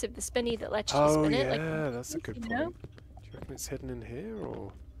final piece of the spinny that lets you spin it. Yeah, that's a good point. Do you reckon it's hidden in here,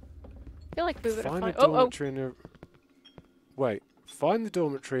 or? I feel like we would find have a dormitory in a. Wait, find the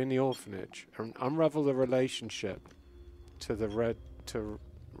dormitory in the orphanage and unravel the relationship to the red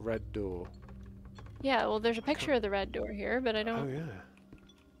door. Yeah, well, there's a picture of the red door here, but I don't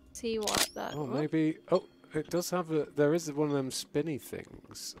see what that. Oh, maybe. Oh, it does have a. There is one of them spinny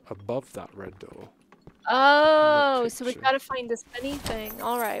things above that red door. Oh, so we've got to find the spinny thing.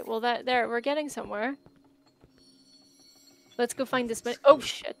 All right. Well, we're getting somewhere. Let's go find the spinny. Oh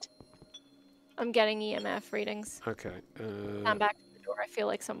shit! I'm getting EMF readings. Okay. I'm back to the door. I feel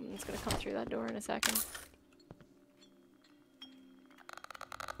like someone's gonna come through that door in a second.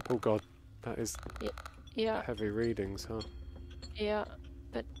 Oh god, that is. Yeah. Heavy readings, huh? Yeah,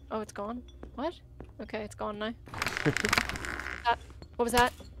 but it's gone. What? Okay, it's gone now. What was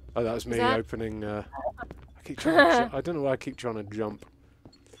that? Oh, that was me opening. I keep trying. I don't know why I keep trying to jump.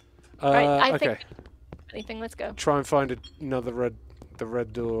 Right, I okay. think anything. Let's go. Try and find another the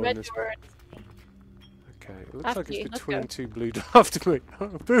red door. Red door. Okay, it looks like it's let's between go. two blue doors. After me.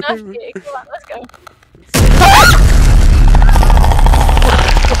 Boom. After you. Come on, let's go.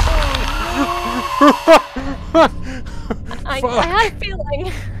 I had a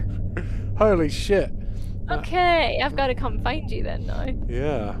feeling. Holy shit. Okay, I've got to come find you then now.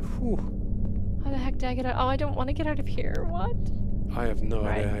 Yeah. Whew. How the heck did I get out? Oh, I don't want to get out of here. What? I have no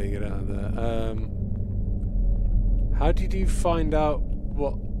idea how you get out of there. How did you find out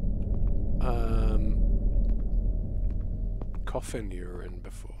what coffin you were in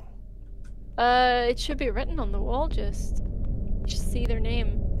before? It should be written on the wall. Just see their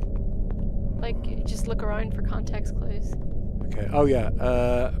name. Like, just look around for context clues. Okay. Oh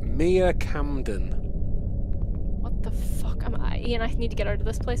yeah. Mia Camden. What the fuck am I? Ian, I need to get out of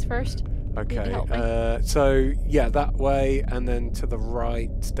this place first. Okay. So yeah, that way, and then to the right,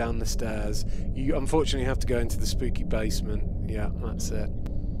 down the stairs. You unfortunately have to go into the spooky basement. Yeah, that's it.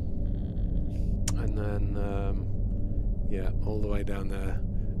 And then, yeah, all the way down there.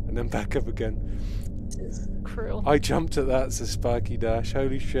 And then back up again. This is cruel. I jumped at that, says Sparky Dash.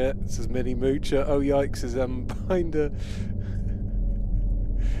 Holy shit, says Mini Moocher. Oh yikes, says Binder.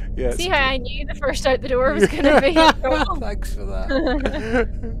 Yeah, see how I knew the first out the door was going to be in trouble? Thanks for that.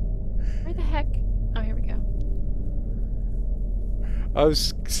 Where the heck? Oh, here we go. I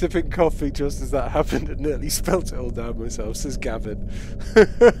was sipping coffee just as that happened and nearly spilt it all down myself, says Gavin.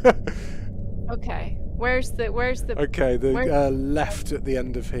 Okay. Where's the Okay, the left at the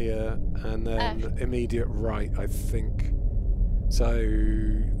end of here, and then immediate right, I think. So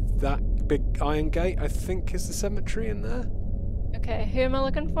that big iron gate, I think, is the cemetery in there. Okay, who am I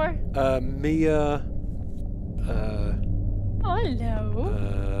looking for? Mia. Oh,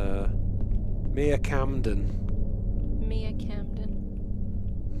 hello. Mia Camden. Mia Camden.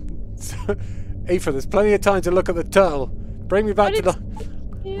 Aoife, there's plenty of time to look at the turtle. Bring me back to the.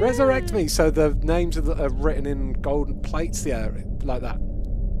 Yeah. Resurrect me. So the names are written in golden plates. Yeah, like that.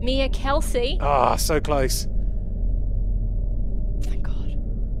 Mia Kelsey. Ah, so close. Thank God.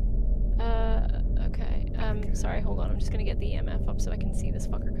 Okay. Sorry, hold on. I'm just gonna get the EMF up so I can see this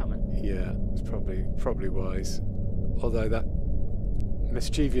fucker coming. Yeah, it's probably wise. Although that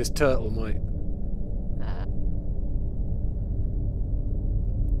mischievous turtle might.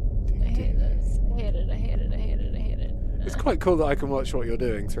 I hate this. I hate it. I hate it. I hate it. I hate it. It's quite cool that I can watch what you're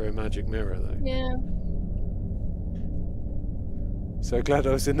doing through a magic mirror, though. Yeah. So glad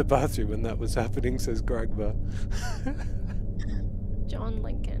I was in the bathroom when that was happening, says Gragba. John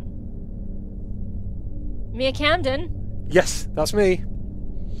Lincoln. Mia Camden. Yes, that's me.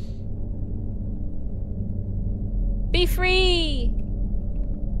 Be free.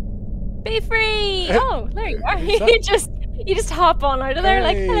 Be free. Oh, there you are. You just hop on out of there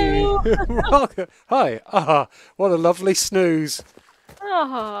like hello. Welcome. Hi. Ah, what a lovely snooze.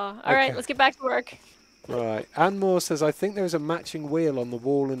 Oh, all right, let's get back to work. Right. Anne Moore says, I think there is a matching wheel on the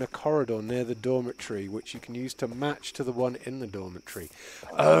wall in a corridor near the dormitory, which you can use to match to the one in the dormitory.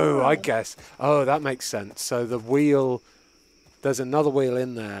 Oh, I guess. Oh, that makes sense. So the wheel, there's another wheel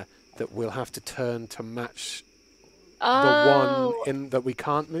in there that we'll have to turn to match the one in that we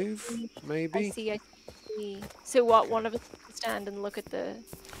can't move, maybe? I see. So what, one of us can stand and look at the...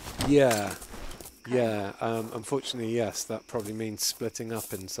 Yeah. Yeah, unfortunately, yes, that probably means splitting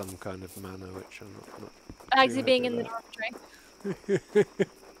up in some kind of manner, which I'm not Agsy being in the dormitory.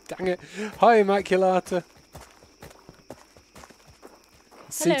 Dang it. Hi, Immaculata.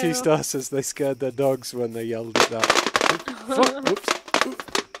 Hello. CT Star says they scared their dogs when they yelled at that. Whoops.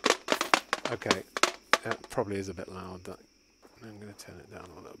 Okay, that probably is a bit loud. That I'm going to turn it down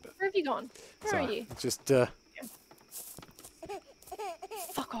a little bit. Where have you gone? Where are you? Just,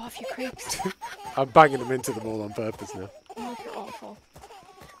 Fuck off, you creeps. I'm banging them into them all on purpose now. Oh, you're awful.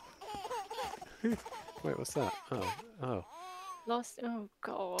 Wait, what's that? Oh. Lost. Oh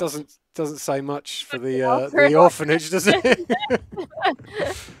God. Doesn't say much for the orphanage, does it?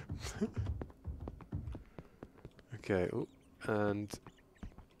 Okay. Ooh, and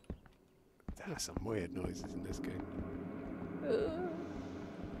there are some weird noises in this game.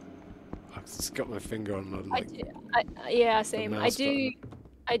 I've just got my finger on like. Yeah, same.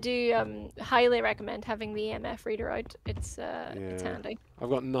 I do highly recommend having the EMF reader out. It's handy. I've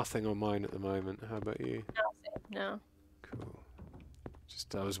got nothing on mine at the moment. How about you? No. Cool.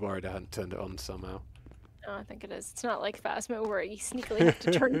 Just I was worried I hadn't turned it on somehow. No, I think it is. It's not like Phasmo where you sneakily have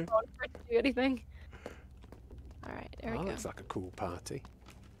to turn it on for it to do anything. All right, there we go. Looks like a cool party.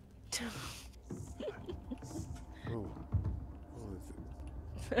 Ooh.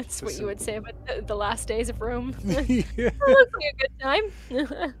 That's what you would say about the last days of Rome. Yeah. Looks like a good time.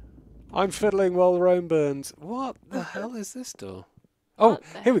 I'm fiddling while Rome burns. What the hell is this door? Oh,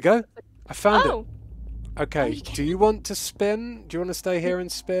 here we go. I found it. Okay, do you want to spin? Do you want to stay here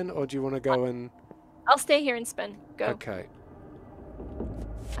and spin, or do you want to go and... I'll stay here and spin. Go. Okay.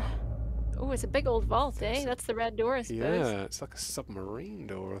 Oh, it's a big old vault, eh? That's the red door, I suppose. Yeah, it's like a submarine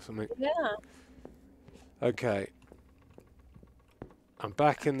door or something. Yeah. Okay. I'm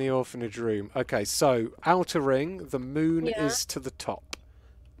back in the orphanage room. Okay, so outer ring, the moon is to the top.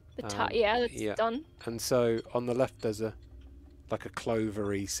 The top, that's done. And so on the left there's like a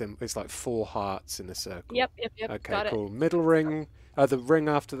clovery symbol. It's like 4 hearts in a circle. Yep. Okay, got cool. Middle ring, the ring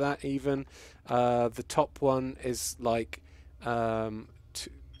after that even. The top one is like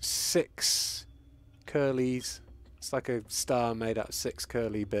 6 curlies. It's like a star made out of 6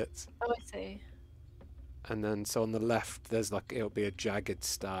 curly bits. Oh, I see. And then so on the left there's like it'll be a jagged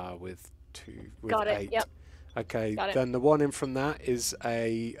star with 8. Got it. Yep. Okay, Got it. then the one in from that is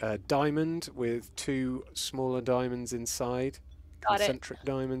a diamond with 2 smaller diamonds inside, Got it. concentric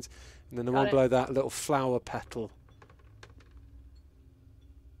diamonds. And then the Got one it. below that, little flower petal,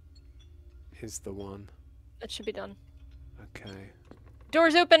 is the one. That should be done. Okay.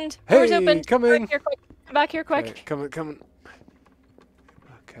 Doors opened. Doors Hey, opened. come in. Come back here quick. Okay, come on, come on.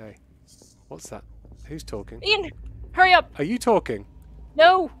 Okay. What's that? Who's talking? Ian, hurry up. Are you talking?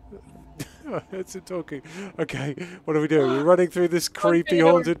 No. It's it talking. Okay, what are we doing? We're running through this Going through creepy the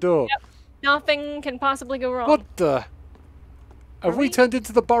door. haunted door. Yep. Nothing can possibly go wrong. What the? Have we we? turned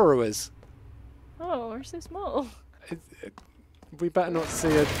into the borrowers? Oh, we're so small. We better not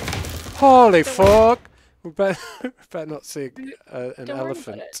see a... Holy fuck! We better not see an Don't worry about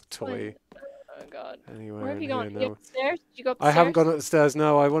elephant it. toy Oh god. anywhere Where have in you here gone? now. You upstairs? Did you go I upstairs? haven't gone upstairs,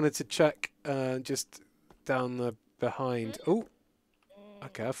 no. I wanted to check just down the behind. Oh,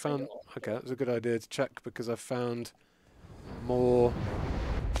 okay, I found... Okay, that was a good idea to check because I found more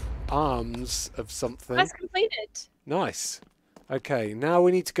arms of something. That's completed. Nice. Okay, now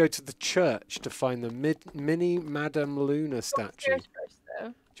we need to go to the church to find the mini Madame Luna statue. Upstairs first, though.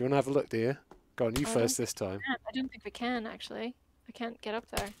 Do you want to have a look, dear? Go on, you first this time. I don't think we can, actually. I can't get up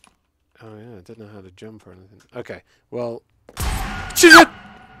there. Oh yeah, I don't know how to jump or anything. Okay, well... Shit!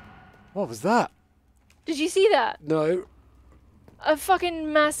 What was that? Did you see that? No. A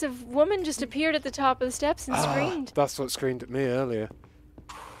fucking massive woman just appeared at the top of the steps and screamed. That's what screamed at me earlier.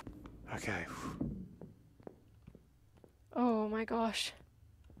 Okay. Oh my gosh.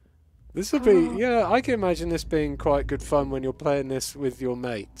 This will be... Yeah, I can imagine this being quite good fun when you're playing this with your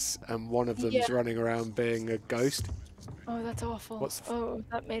mates and one of them's running around being a ghost. Oh, that's awful. What's the Oh,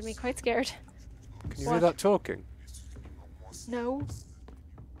 that made me quite scared. Can you hear that talking? No.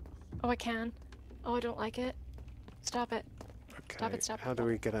 Oh, I can. Oh, I don't like it. Stop it. Okay. Stop it, stop it, How do stop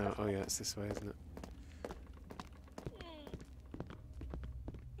we it, get stop out? Oh yeah, it's this way, isn't it?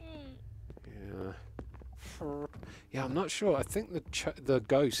 Yeah. Yeah, I'm not sure. I think the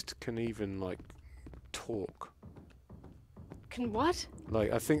ghost can even like talk. Can what?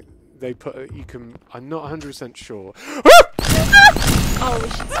 Like I think they put you can. I'm not 100% sure. Oh, we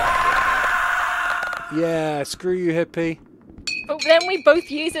should stop. Yeah, screw you, hippie. But then we both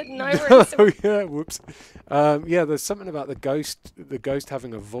use it and now we're Oh yeah, whoops. Yeah, there's something about the ghost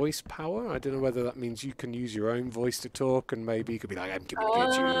having a voice power. I don't know whether that means you can use your own voice to talk, and maybe you could be like, "I'm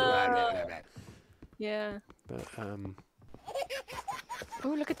communicating." Yeah. But Oh,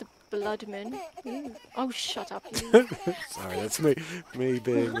 look at the blood moon. Ooh. Oh, shut up. You. sorry, that's me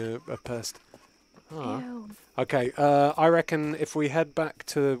being a pest. Ah. Ew. Okay, I reckon if we head back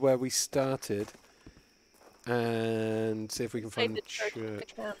to where we started and see if we can find the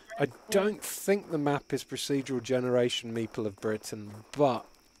church. I don't think the map is procedural generation Meeple of Britain, but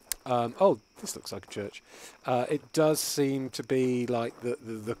oh, this looks like a church. It does seem to be like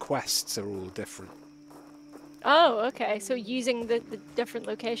the quests are all different. Oh, okay. So using the different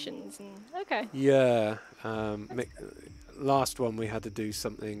locations and okay. Yeah. Last one we had to do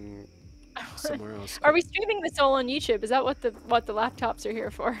something somewhere else. Are we streaming this all on YouTube? Is that what the laptops are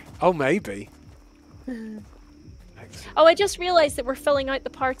here for? Oh, maybe. Oh, I just realized that we're filling out the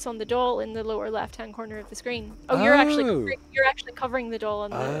parts on the doll in the lower left-hand corner of the screen. Oh, you're actually covering the doll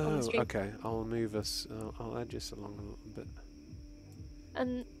on the screen. Okay. I'll move us. I'll edge us along a little bit.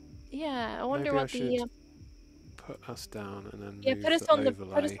 And yeah, I wonder Maybe what I should put us down and then move put us the on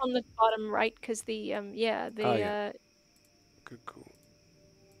overlay. put us on the bottom right because the Good call.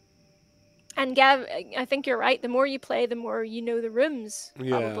 And Gav, I think you're right. The more you play, the more you know the rooms.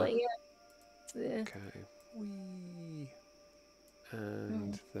 Probably. Yeah. Okay. Whee.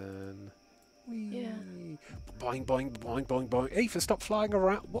 And then. Whee. Yeah. Boing, boing, boing, boing, boing. Ethan, stop flying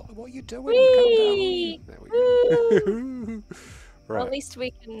around. What are you doing? Whee! Calm down. There we go. Right. Well, at least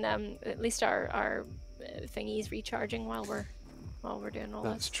we can. At least our thingy's recharging while we're doing all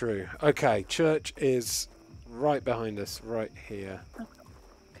this. That's true. Okay, church is right behind us, right here.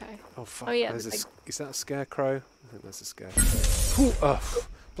 Okay. Oh fuck! Oh yeah. Is that a scarecrow? I think that's a scarecrow. Ooh, oh,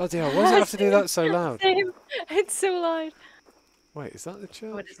 bloody hell! Why does it have to do that so loud? Same. It's so loud. Wait, is that the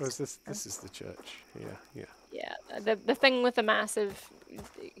church? What is or is this? This is the church. Yeah. Yeah. The thing with the massive,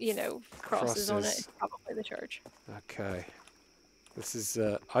 crosses on it is probably the church. Okay. This is.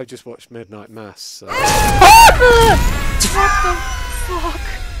 I just watched Midnight Mass. So. What the fuck?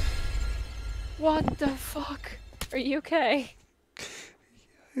 What the fuck? Are you okay?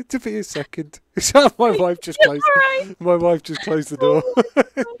 It took me a second. My wife just closed. Right. My wife just closed the door.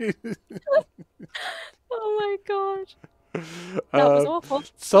 Oh my gosh. That was awful.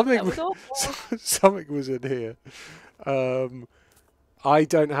 Something was awful. Something was in here. I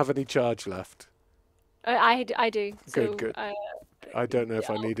don't have any charge left. I do. Good, So good. I don't know if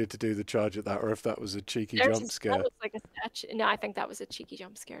I yeah, needed to do the charge at that or if that was a cheeky there's jump that scare. looks like a statue. No, I think that was a cheeky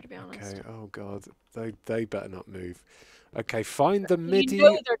jump scare, to be honest. Okay, oh god, they better not move. Okay, find the You know MIDI.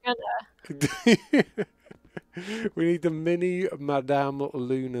 they're gonna. We need the mini Madame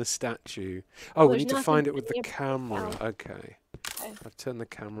Luna statue. Oh, Well, we there's need to nothing find it with the mini about this camera. gal. Okay, Okay. I've turned the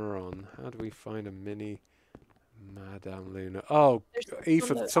camera on. How do we find a mini Madame Luna? Oh, There's something on Aoife,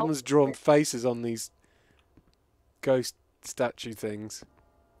 the someone's altar drawn here. faces on these ghost statue things.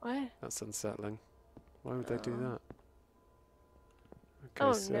 What? That's unsettling. Why would they do Oh. that? Okay,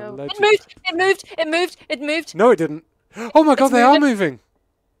 Oh so no! It legend. moved! It moved! It moved! It moved! No, it didn't. Oh my god, It's they are moving. moving.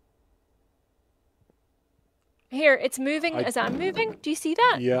 Here, it's moving I as I'm moving. Do you see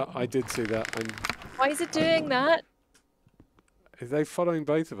that? Yeah, I did see that. And Why is it doing that? are they following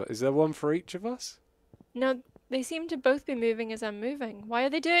both of us? Is there one for each of us? No, they seem to both be moving as I'm moving. Why are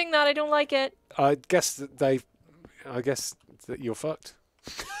they doing that? I don't like it. I guess that you're fucked.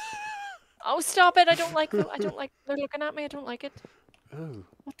 Oh, stop it! I don't like. I don't like. They're looking at me. I don't like it. Oh,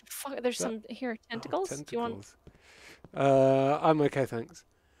 What the fuck? There's that- some here tentacles. Do you want? tentacles. I'm okay, thanks.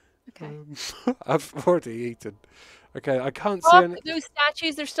 Okay. I've already eaten. Okay, I can't see Oh, any. those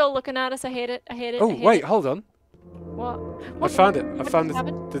statues, they're still looking at us. I hate it. I hate it. Oh, I hate wait, it. hold on. What? I What? found it. I What found just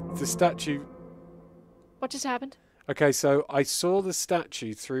happened? the statue. What just happened? Okay, so I saw the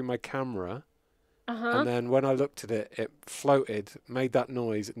statue through my camera, Uh-huh. and then when I looked at it, it floated, made that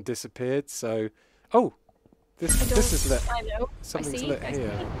noise, and disappeared. So, oh, this is lit. I know. Something's I see. lit I see.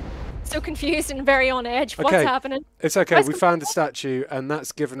 here. So confused and very on edge. What's Okay. happening? It's okay. Press We control. found a statue, and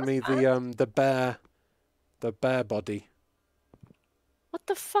that's given me the bear body. What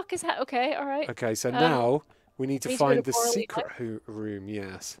the fuck is that? Okay, all right. Okay, so now we need to need to go to find the Borley secret room.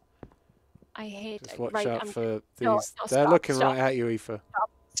 Yes. I hate Just it. watch Right, out for these. no, They're stop, looking stop. right at you, Aoife.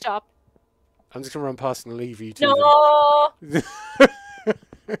 Stop. I'm just gonna run past and leave you to No. them.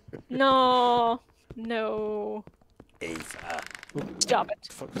 No. No. Aoife. Stop it.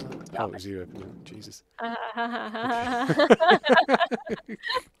 Fuck was that? Oh, it was you opening it. Jesus.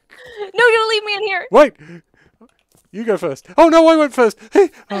 No, don't leave me in here. Wait! You go first. Oh no, I went first.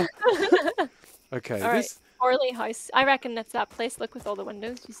 Oh. Okay. All right. This. Orley House. I reckon that's that place. Look with all the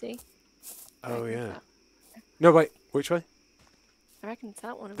windows. You see? Oh reckon yeah. it's No wait. Which way? I reckon it's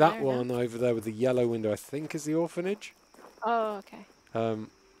that one over That there. no? one over there with the yellow window, I think, is the orphanage. Oh, okay.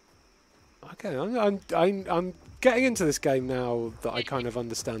 Okay, I'm getting into this game now that I kind of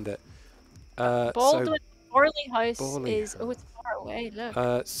understand it. Baldwin Orley House Borley is. Oh, it's far away.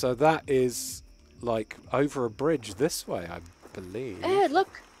 Look. So that is like over a bridge this way, I believe.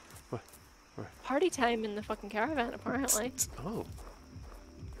 Look. Where? Party time in the fucking caravan, apparently. Oh.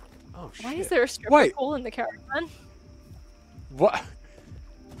 Oh shit. Why is there a stripper pole in the caravan? What?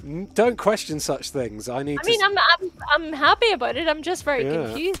 Don't question such things. I need I mean, I'm happy about it. I'm just very Yeah,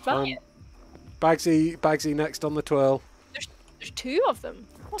 confused by it. Bagsy next on the twirl. There's two of them.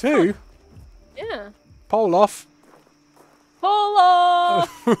 What Two? fun. Yeah. Pole off. Pull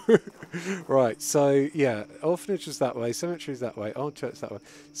off! Right, so yeah, orphanage is that way, cemetery's that way, old church that way.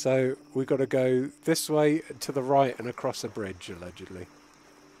 So we've got to go this way to the right and across a bridge, allegedly.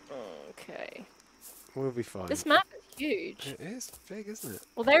 Okay. We'll be fine. This map is huge. It is big, isn't it?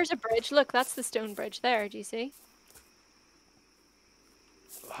 Well, there's a bridge. Look, that's the stone bridge there. Do you see?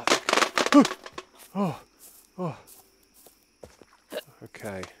 Oh.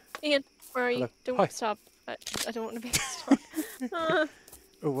 Okay. Ian, where are you? Hello. Don't Hi. stop. I don't want to be stuck.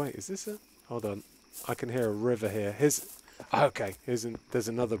 Oh wait, is this it? Hold on. I can hear a river here. There's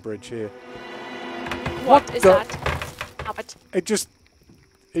another bridge here. What is the- that? Stop it.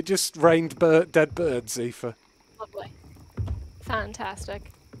 It just rained dead birds, Aoife. Lovely.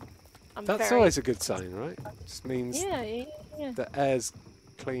 Fantastic. That's always a good sign, right? Just means Yeah. the air's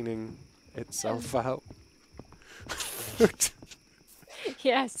cleaning itself out.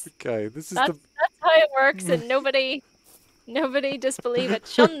 Yes. Okay, this is That's how it works, and nobody disbelieve it.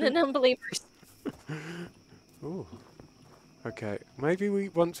 Shun the unbelievers. Ooh. Okay, maybe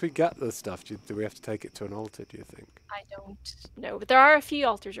once we get the stuff, do we have to take it to an altar, do you think? I don't know, but there are a few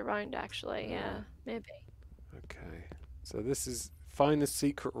altars around, actually. Yeah, maybe. Okay, so this is find a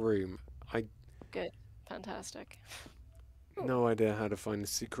secret room. Good. Fantastic. No idea how to find a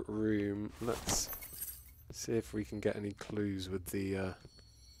secret room. Let's see if we can get any clues with the...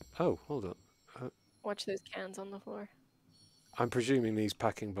 Oh, hold on. Watch those cans on the floor. I'm presuming these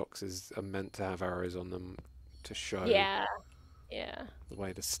packing boxes are meant to have arrows on them to show Yeah. the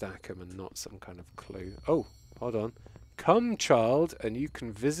way to stack them and not some kind of clue. Oh, hold on. Come, child, and you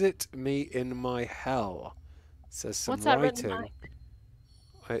can visit me in my hell. Says some What's that writing. written by?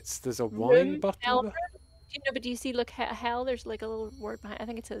 There's a wine Room bottle. Elmer? Do you know? But do you see? Look, hell. There's like a little word behind. I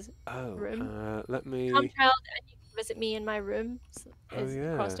think it says room. Let Come, me. child, and you can visit me in my room. Oh Is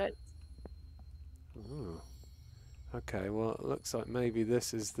yeah. crossed out. Ooh. Okay, well, it looks like maybe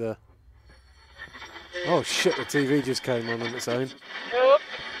this is the... Oh, shit, the TV just came on its own. Nope.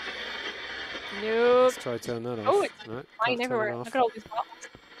 Nope. Let's try to turn that off. Oh, it's no, flying everywhere. Look at all these bottles.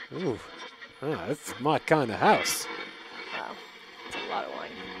 Ooh. Ah, that's my kind of house. Wow. That's a lot of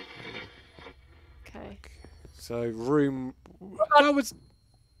wine. Okay. So, room... That was...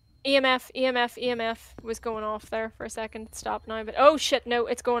 EMF was going off there for a second. It stopped now, but... Oh, shit, no,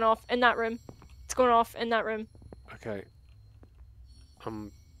 it's going off in that room. It's going off in that room. Okay.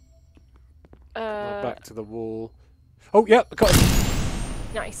 Back to the wall. Oh, yeah, I got it.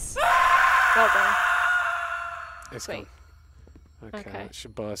 Nice. Well done. It's Sweet. gone. Okay, that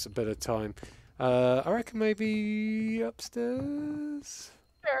should buy us a bit of time. I reckon maybe upstairs?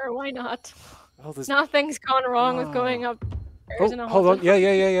 Sure, why not? Oh, there's... Nothing's gone wrong with going up. Oh, hold on.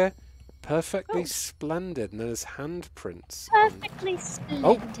 Yeah. Perfectly splendid. And there's handprints. Perfectly splendid.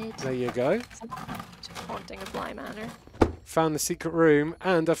 Oh, there you go. Haunting of Bly Manor. Found the secret room,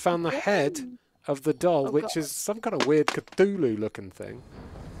 and I found the head of the doll, which is some kind of weird Cthulhu-looking thing.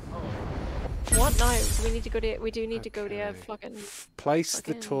 What now? Do we need to go to? We do need to go to a fucking. Place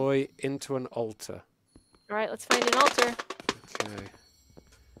the toy into an altar. All right, let's find an altar. Okay.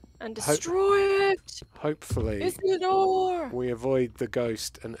 And destroy it. Hopefully, it's the door. We avoid the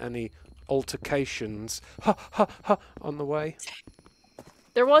ghost and any altercations on the way.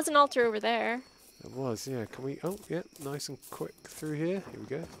 There was an altar over there. There was, yeah. Can we? Oh, yeah. Nice and quick through here. Here we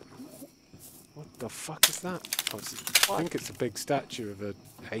go. What the fuck is that? Oh, I think it's a big statue of an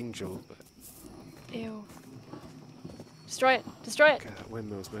angel. But... Ew. Destroy it. Destroy it. Okay, that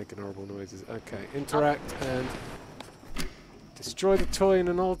windmill's making horrible noises. Okay, interact and destroy the toy in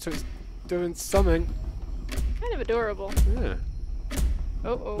an altar. It's doing something. Kind of adorable. Yeah.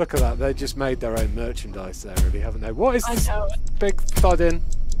 Oh. Look at that. They just made their own merchandise there, really, haven't they? What is this big thudding?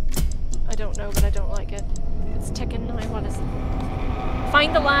 I don't know, but I don't like it. It's ticking now. What is it?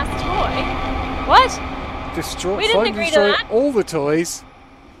 Find the last toy. What? Destroy. We didn't agree to that. All the toys.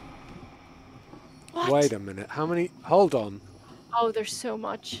 What? Wait a minute. How many? Hold on. Oh, there's so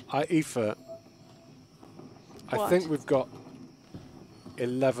much. Aoife, I think we've got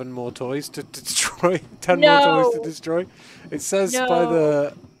 11 more toys to destroy. 10 more toys to destroy. It says by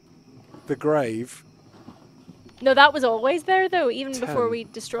the grave. No, that was always there though, even before we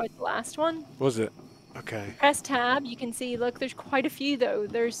destroyed the last one. Was it? Okay. Press tab, you can see, look, there's quite a few though.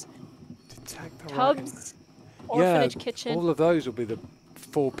 There's tubs, orphanage kitchen. All of those will be the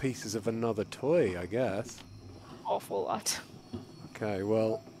 4 pieces of another toy, I guess. Awful lot. Okay,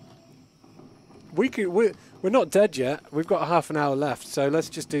 well, we're not dead yet. We've got half an hour left, so let's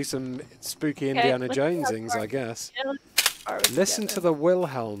just do some spooky Indiana Jonesings, I guess. Yeah, listen to the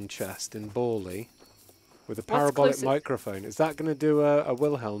Wilhelm chest in Borley with a parabolic microphone. Is that going to do a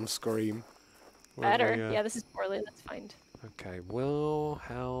Wilhelm scream? Better. Yeah, this is poorly. Let's find. Okay,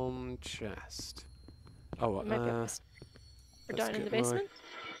 Wilhelm chest. Oh, we're down in the basement.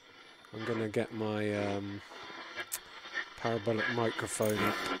 I'm going to get my parabolic microphone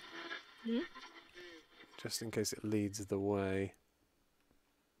up. Just in case it leads the way.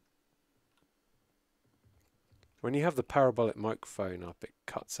 When you have the parabolic microphone up, it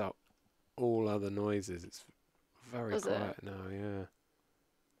cuts out all other noises. It's very quiet now, yeah.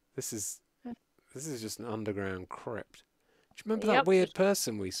 This is just an underground crypt. Do you remember that weird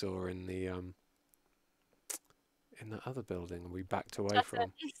person we saw in the in that other building we backed away from?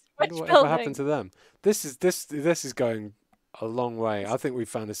 I wonder whatever happened to them. This is going a long way. I think we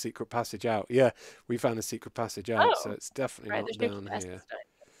found a secret passage out. Yeah, we found a secret passage out, so it's definitely not down here.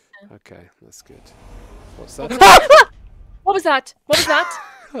 Okay, that's good. What's that? What was that? What was that?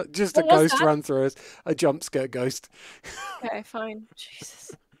 Just a ghost ran through us. A jump scare ghost. Okay, fine.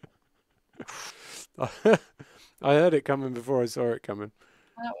 Jesus. I heard it coming before I saw it coming.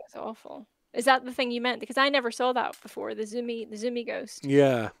 That was awful. Is that the thing you meant? Because I never saw that before. The zoomy ghost.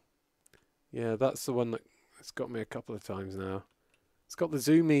 Yeah, yeah, that's the one that's got me a couple of times now. It's got the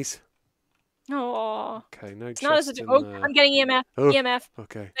zoomies. Oh. Okay, no. It's not as I'm getting EMF. Oh, EMF.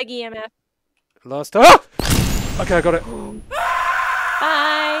 Okay. Big EMF. Last time. Ah! Okay, I got it.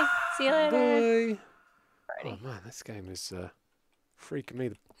 Bye. See you later. Bye. Oh man, this game is freaking me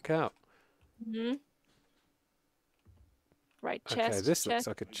the fuck out. Right, chest. Okay, this looks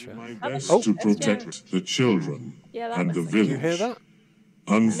like a chest. My best to protect the children and the village. Did you hear that?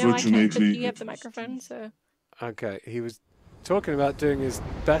 Unfortunately, no, I can't, but you have the microphone, so. Okay, he was talking about doing his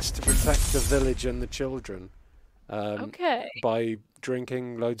best to protect the village and the children. Okay. By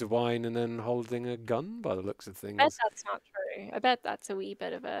drinking loads of wine and then holding a gun, by the looks of I bet things. that's not true. I bet that's a wee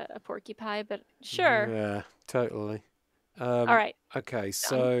bit of a porcupine, but sure. Yeah, totally. All right. Okay, Done.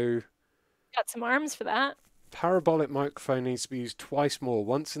 so Got some arms for that. parabolic microphone needs to be used twice more,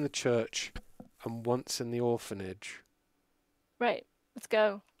 once in the church and once in the orphanage. Right. Let's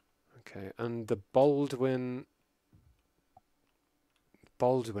go. Okay, and the Baldwin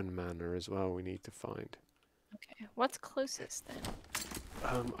Manor as well we need to find. Okay. What's closest then?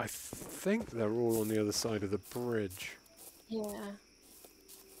 I think they're all on the other side of the bridge. Yeah.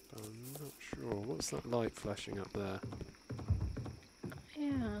 I'm not sure. What's that light flashing up there?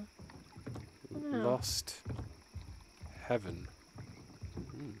 Yeah. Lost Heaven.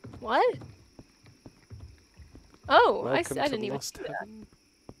 What? Oh, Welcome I to didn't even Lost see that. Heaven.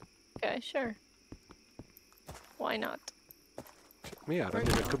 Okay, sure. Why not? Check me out. I'm in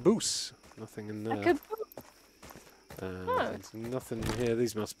a caboose. Nothing in there. There's nothing here.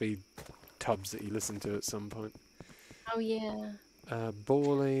 These must be tubs that you listen to at some point. Oh, yeah.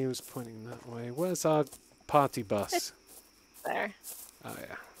 Borley was pointing that way. Where's our party bus? There. Oh,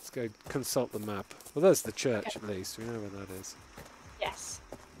 yeah. Let's go consult the map. Well, there's the church at least. We know where that is. Yes.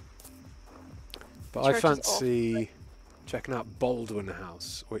 But I fancy checking out Baldwin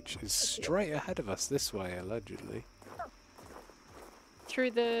House, which is straight ahead of us this way, allegedly.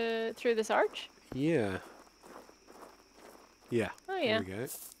 Through this arch? Yeah. Yeah. Oh, yeah. There we go.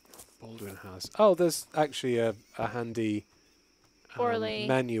 Baldwin House. Oh, there's actually a handy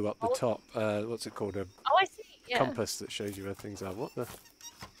menu up the top. What's it called? Oh, I see. Yeah. Compass that shows you where things are. What the?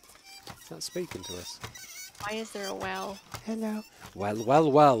 Is that speaking to us? Why is there a well? Hello.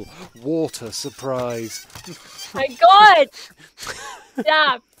 Well. Water surprise. My God!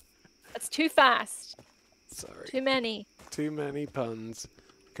 Stop. That's too fast. Sorry. Too many. Too many puns.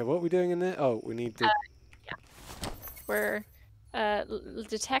 Okay, what are we doing in there? Oh, we need to... Yeah. We're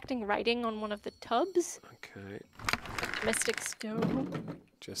detecting writing on one of the tubs. Okay. Mystic stone.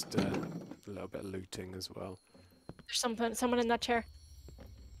 Just a little bit of looting as well. There's someone in that chair.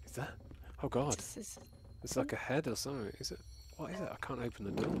 Is that? Oh, God. It's like a head or something. Is it? What is it? I can't open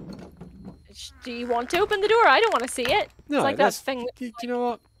the door. Do you want to open the door? I don't want to see it. No, it's like that thing. Do you know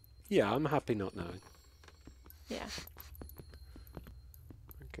what? Yeah, I'm happy not knowing. Yeah.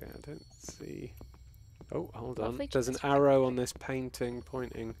 Okay, I don't see... Oh, hold on. Lovely. There's an arrow on this painting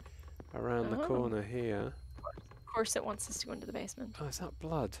pointing around the corner here. Of course it wants us to go into the basement. Oh, is that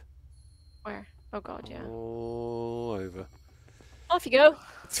blood? Where? Oh, God, yeah. All over. Off you go.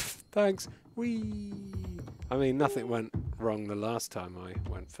 Thanks. Whee! I mean, nothing went wrong the last time I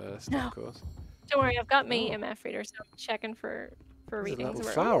went first, of course. Don't worry, I've got my EMF reader, so I'm checking for readings. There's a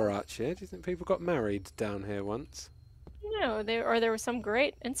little flower arch here. Do you think people got married down here once? No, there were some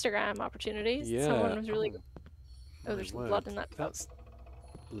great Instagram opportunities. Yeah. Someone was really... Oh, there's some blood in that. That's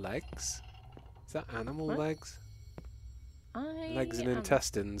legs? Is that animal legs? Legs and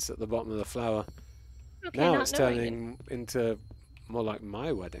intestines at the bottom of the flower. Okay, now it's turning into more like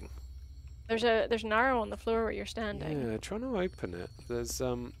my wedding. There's an arrow on the floor where you're standing. Yeah, trying to open it. There's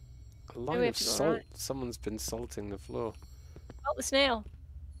a line of salt. Right. Someone's been salting the floor. Oh, the snail.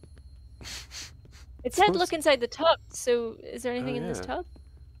 It said look inside the tub, so is there anything in this tub?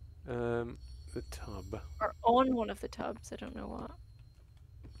 The tub. Or on one of the tubs, I don't know what.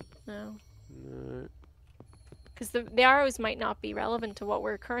 No. No. Because the arrows might not be relevant to what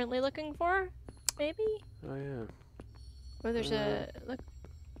we're currently looking for, maybe? Oh, yeah. Or there's a... Look.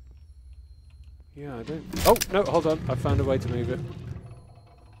 Yeah, I don't... Oh, no, hold on. I found a way to move it.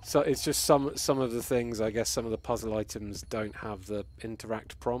 So it's just some of the things, I guess some of the puzzle items don't have the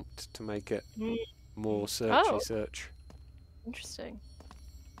interact prompt to make it more search. Interesting.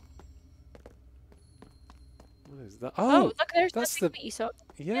 What is that? Oh, look, there's that's the thing that you saw.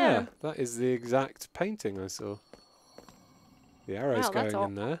 Yeah, that is the exact painting I saw. The arrow's going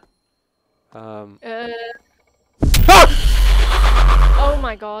in there. Oh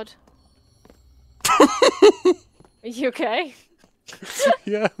my God. Are you okay?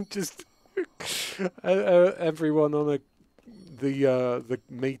 Yeah, just everyone on the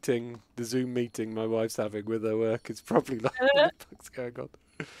meeting, the Zoom meeting my wife's having with her work is probably like, what the fuck's going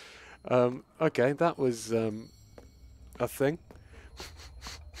on? Okay, that was a thing.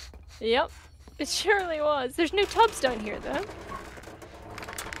 Yep, it surely was. There's no tubs down here, though.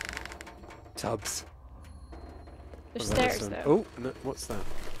 Tubs. There's stairs, though. Oh, no, what's that?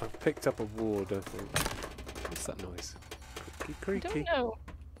 I've picked up a ward, I think. What's that noise? Creaky. I don't know.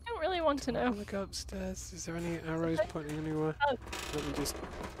 I don't really want to know. Look upstairs. Is there any arrows pointing anywhere? Oh. Let me just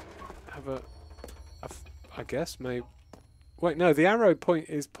have I guess maybe. Wait, no. The arrow point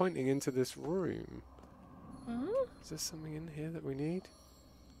is pointing into this room. Huh? Is there something in here that we need?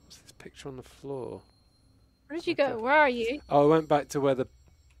 What's this picture on the floor? Where did you go? Where are you? Oh, I went back to where the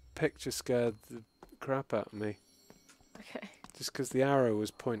picture scared the crap out of me. Okay. Just because the arrow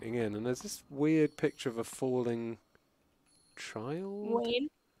was pointing in, and there's this weird picture of a falling child Wayne.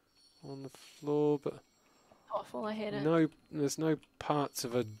 on the floor, but Awful, I hate it. there's no parts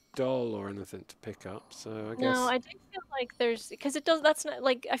of a doll or anything to pick up, so I guess... No, I do feel like there's... Because it does... That's not...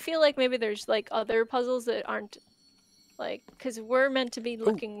 Like, I feel like maybe there's, like, other puzzles that aren't... Like, because we're meant to be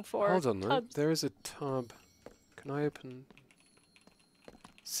looking for hold on, tubs. There is a tub. Can I open...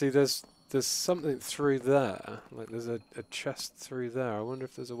 See, there's something through there. Like, there's a chest through there. I wonder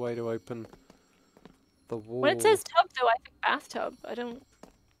if there's a way to open the wall. When it says tub, though, I think bathtub. I don't...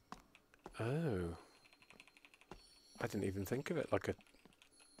 Oh. I didn't even think of it like a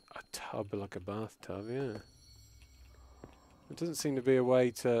tub, like a bathtub, yeah. There doesn't seem to be a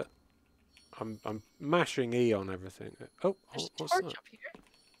way to... I'm mashing E on everything. Oh, There's a what's torch that? up here.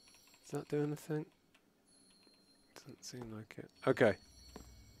 Does that do anything? Doesn't seem like it. Okay.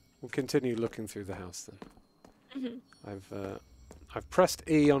 We'll continue looking through the house then. I've pressed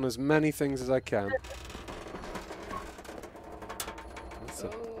E on as many things as I can. That's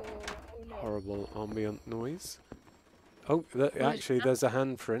a horrible ambient noise. Oh, actually, there's a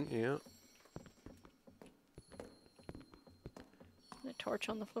handprint, yeah. A torch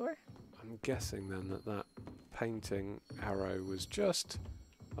on the floor. I'm guessing then that painting arrow was just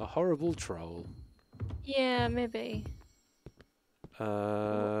a horrible troll. Yeah, maybe.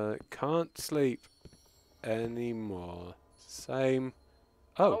 Can't sleep anymore. Same.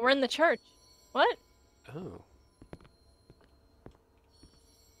 Oh. We're in the church. What? Oh.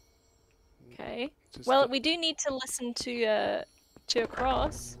 Okay. Well, we do need to listen to a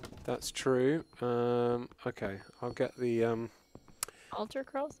cross. That's true. Okay, I'll get the Altar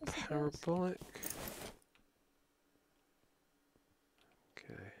cross. parabolic.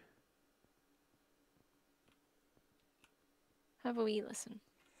 Okay. Have a wee listen.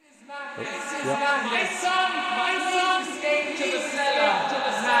 My son escaped to the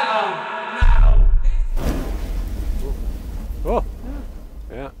cellar. Oh.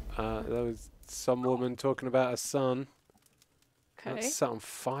 Yeah. There was some woman talking about a son. Okay. That's set on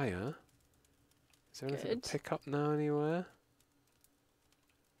fire. Is there anything to pick up now anywhere?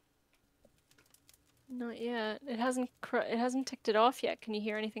 Not yet. It hasn't ticked it off yet. Can you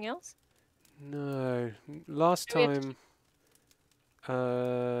hear anything else? No. Last time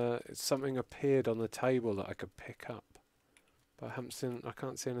something appeared on the table that I could pick up. But I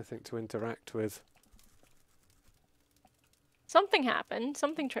can't see anything to interact with. Something happened,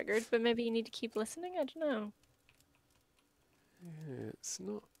 something triggered, but maybe you need to keep listening? I don't know. Yeah, it's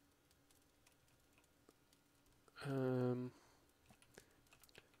not...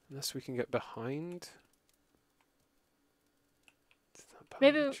 unless we can get behind.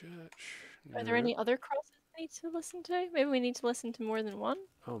 Maybe... Church? Are there any other crosses we need to listen to? Maybe we need to listen to more than one?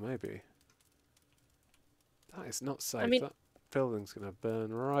 Oh, maybe. That is not safe. I mean, that building's going to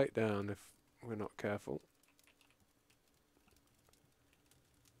burn right down if we're not careful.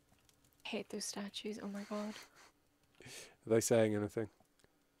 I hate those statues. Oh my god. Are they saying anything?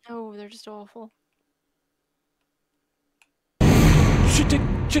 No, they're just awful.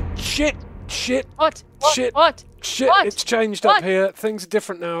 Shit! What? Shit! What? Shit! What? It's changed What? up here. Things are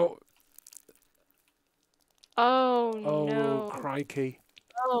different now. Oh Oh, no. crikey.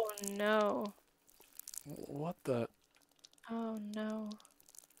 Oh no. What the? Oh no.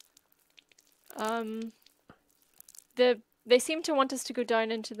 They seem to want us to go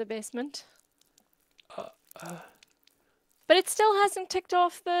down into the basement. But it still hasn't ticked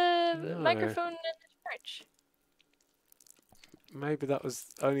off the microphone in the church. Maybe that was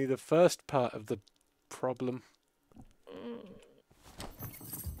only the first part of the problem.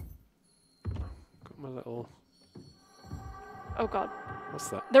 Got my little... Oh god. What's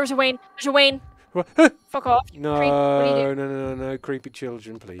that? There's a Wayne. There's a Wayne. Fuck off. You No, creep. What are you doing? no, creepy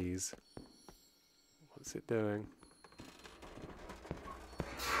children, please. What's it doing?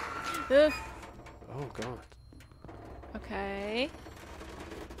 Oh god. Okay.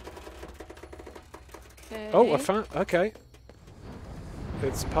 Okay. Oh, I found... Okay.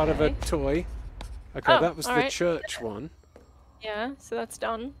 It's part of a toy. Okay, that was the church one. Yeah, so that's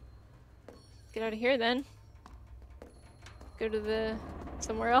done. Get out of here then. Go to the...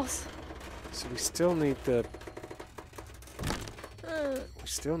 somewhere else. So we still need the... we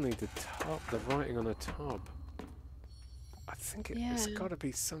still need the top, the writing on the top. I think it's got to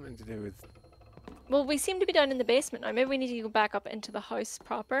be something to do with... Well, we seem to be down in the basement now. Maybe we need to go back up into the house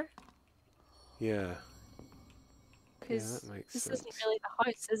proper. Yeah. Because that makes this sense. isn't really the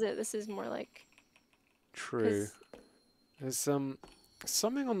house, is it? This is more like... True. There's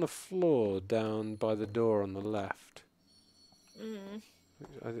something on the floor down by the door on the left.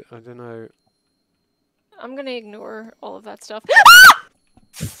 I don't know. I'm gonna ignore all of that stuff.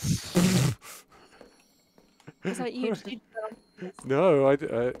 Is that you? No,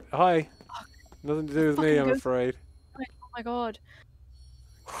 hi. Nothing to do with me, I'm afraid. Oh my god.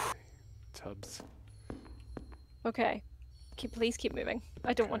 Tubs. Okay. Please keep moving.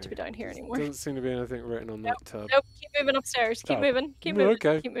 I don't want to be down here anymore. Doesn't seem to be anything written on that tub. Nope, keep moving upstairs. Keep moving. Keep moving.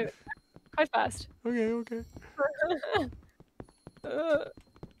 Okay. Keep moving. Quite fast. Okay.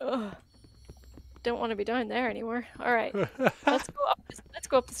 Don't want to be down there anymore. All right. Let's go up. Let's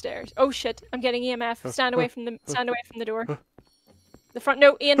go up the stairs. Oh shit! I'm getting EMF. Stand away from the door. The front.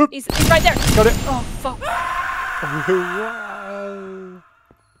 No, Ian. He's right there. Got it. Oh fuck. Wow.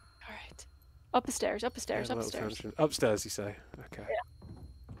 All right. Up the stairs. Up the stairs. Yeah, up the stairs. Upstairs, you say? Okay. Yeah.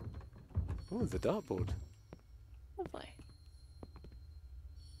 Oh, the dartboard. Lovely.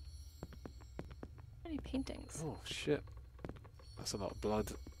 Any paintings? Oh shit. That's a lot of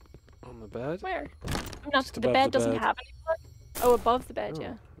blood on the bed. Where? Not Just the above bed the doesn't bed. have any blood. Oh, above the bed,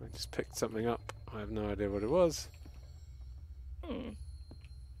 yeah. I just picked something up. I have no idea what it was.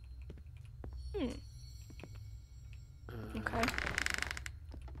 Okay.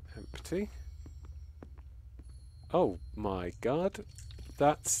 Empty. Oh my god.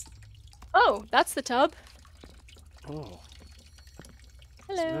 That's... Oh, that's the tub. Oh.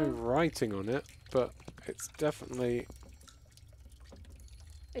 Hello. There's no writing on it, but it's definitely...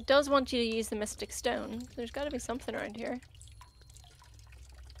 It does want you to use the mystic stone. There's got to be something around here.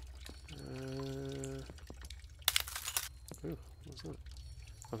 Ooh, what's that?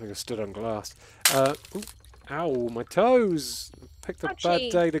 I think I stood on glass. Ooh, ow, my toes! Picked a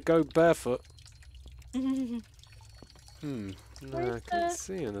bad day to go barefoot. No, I can't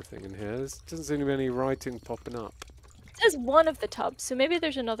see anything in here. There doesn't seem to be any writing popping up. It says one of the tubs, so maybe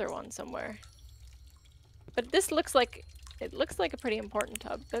there's another one somewhere. But this looks like... It looks like a pretty important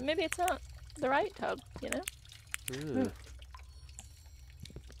tub, but maybe it's not the right tub, you know? Yeah.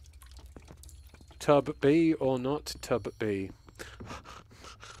 Tub B or not tub B?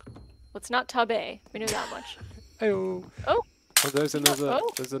 Well, it's not tub A. We knew that much. Hey-oh. Oh. Oh, there's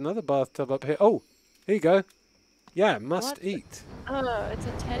another bathtub up here. Oh, here you go. Yeah, must eat. Oh, it's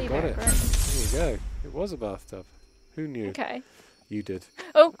a teddy Got bear. it. Right. There you go. It was a bathtub. Who knew? Okay. You did.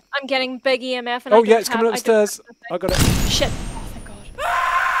 Oh, I'm getting big EMF. And Oh, yeah, it's coming upstairs. I got it. Shit. Oh, thank God.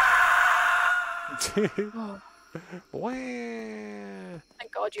 Oh. Wow.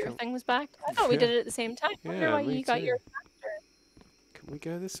 Thank God your thing was back. I thought we did it at the same time. I wonder why you got your factor. Can we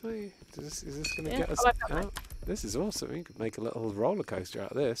go this way? Is this going to get us out? This is awesome. We could make a little roller coaster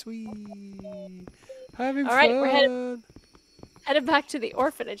out of this. Whee! Having fun. All right, we're headed back to the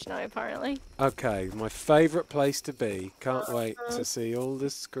orphanage now, apparently. Okay, my favourite place to be. Can't wait to see all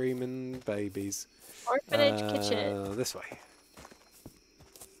the screaming babies. Orphanage kitchen. This way.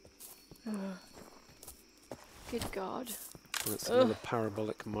 Good God. That's another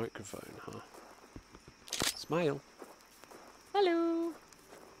parabolic microphone, huh? Smile. Hello.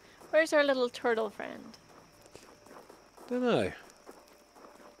 Where's our little turtle friend? Don't know.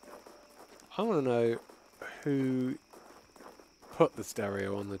 I want to know who put the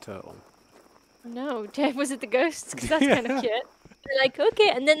stereo on the turtle. No, was it the ghosts? Because that's kind of cute. They're like, okay,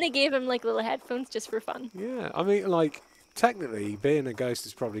 and then they gave him like little headphones just for fun. Yeah, I mean, like, technically, being a ghost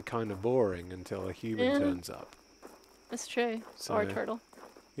is probably kind of boring until a human turns up. That's true. So, or a turtle.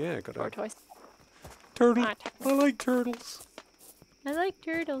 Yeah, got or a toy. Turtle. I like turtles. I like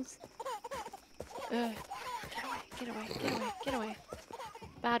turtles. Get away, get away, get away, get away.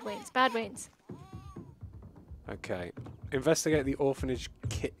 Bad Waynes, bad Waynes. Okay. Investigate the orphanage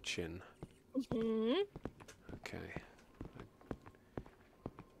kitchen. Mm-hmm. Okay.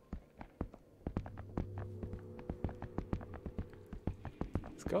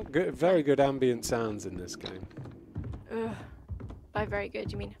 It's got very good ambient sounds in this game. Ugh. By very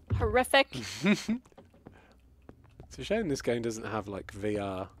good, you mean horrific? It's a shame this game doesn't have like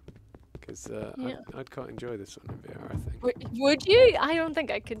VR, because I'd quite enjoy this one in VR, I think. Would you? I don't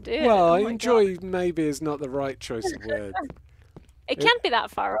think I could do it. Well, Oh enjoy maybe is not the right choice of word. It can't be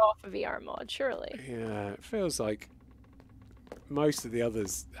that far off a VR mod, surely. Yeah, it feels like most of the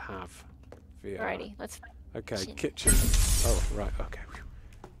others have VR. Alrighty, let's find Okay, kitchen. Oh, right, okay.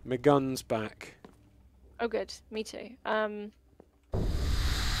 My gun's back. Oh, good. Me too.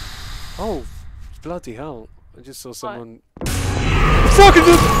 Oh, bloody hell. I just saw someone...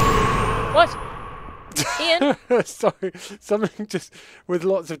 What? Ian? Sorry, something just with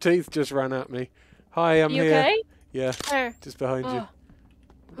lots of teeth just ran at me. Hi, I'm you here. okay? Yeah, Where? just behind you.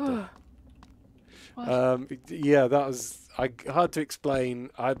 What? Yeah, that was hard to explain.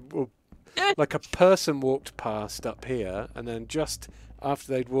 Like a person walked past up here, and then just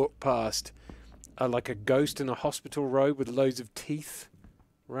after they'd walked past, like a ghost in a hospital robe with loads of teeth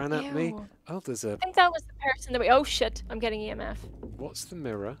ran at me. Oh, there's a... I think that was the person that we... Oh, shit. I'm getting EMF. What's the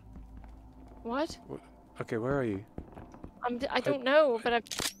mirror? What? Okay, where are you? I don't know, but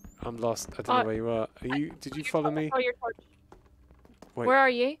I'm lost. I don't know where you are. Did you follow me? Your torch. Wait. Where are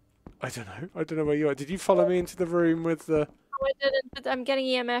you? I don't know. I don't know where you are. Did you follow me into the room with the... No, I didn't, but I'm getting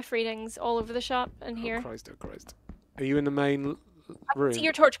EMF readings all over the shop and here. Oh, Christ, oh, Christ. Are you in the main room? I see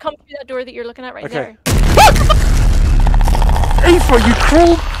your torch come through that door that you're looking at right there. Aoife, you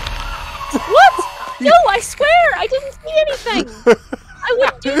crawled... What? No, I swear, I didn't see anything. I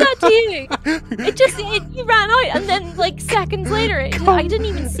wouldn't do that to you. You ran out, and then like seconds later, I didn't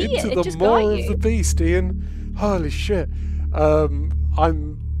even see it. It just got you. Into the maw of the beast, Ian. Holy shit.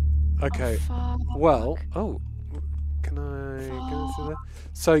 I'm... Okay. Oh, well, can I go into that?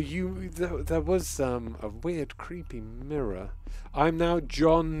 So there was a weird, creepy mirror. I'm now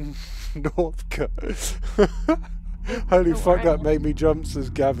John Northcutt. Holy fuck, that made me jump,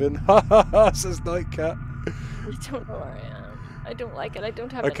 says Gavin. Ha ha ha, says Nightcat. I don't know where I am. I don't like it. I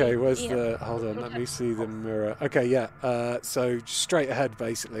don't have Okay, any where's the... Hold on, let me see the mirror. Okay, yeah. So straight ahead,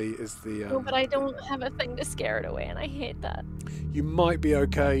 basically, is the... No, but I don't have a thing to scare it away, and I hate that. You might be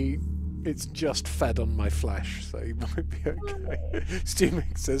okay. It's just fed on my flesh, so you might be okay.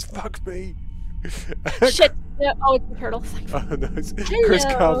 Steaming says, fuck me. Shit. Yeah, oh, it's a turtle. Oh, no. Chris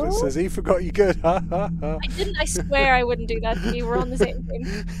Calvin says, he forgot you good. Ha ha ha. I didn't. I swear I wouldn't do that to you. We're on the same team.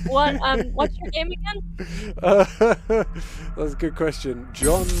 What's your name again? That's a good question.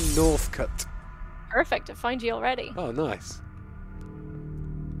 John Northcutt. Perfect. I find you already. Oh, nice.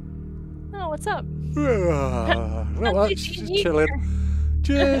 Oh, what's up? Not much. Just chilling.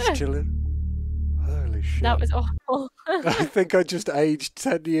 Just chilling. Holy shit. That was awful. I think I just aged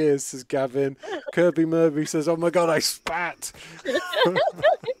 10 years, says Gavin. Kirby Murby says, oh my god, I spat.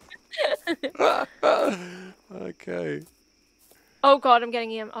 Okay. Oh god, I'm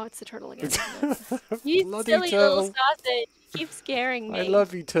getting him. Oh, it's the turtle again. You Bloody silly turtle. little sausage. You keep scaring me. I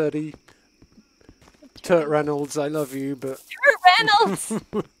love you, Turdy. Turt Reynolds, I love you, but... Turt Reynolds!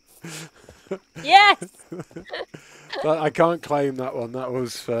 Yes! But I can't claim that one. That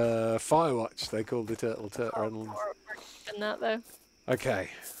was for Firewatch. They called the turtle Turt Reynolds. We're that though. Okay.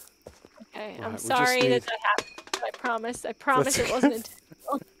 Okay, Right, I'm we sorry just that happened. I promise. I promise it wasn't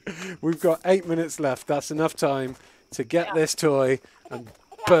intentional. We've got 8 minutes left. That's enough time to get this toy and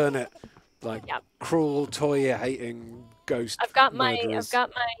burn it like cruel toy-hating ghost. I've got murderers.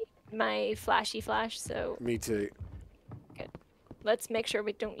 my flashy flash. So. Me too. Good. Let's make sure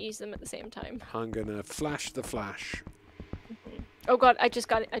we don't use them at the same time. I'm gonna flash the flash. Oh god, I just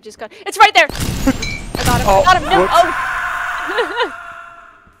got it. It's right there. I got him. Oh, I got him. No. Oh.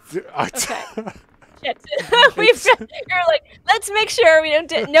 Okay. Shit. You're like, let's make sure we don't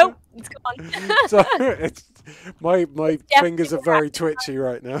do. Nope. It's gone. So my fingers are very twitchy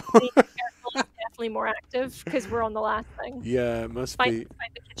right now. It's definitely more active because we're on the last thing. Yeah, it must Find be.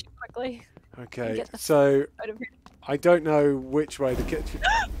 the kitchen quickly. Okay, so Out of here. I don't know which way the kitchen.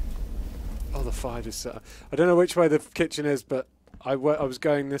 Oh, the fire just set up. I don't know which way the kitchen is, but I was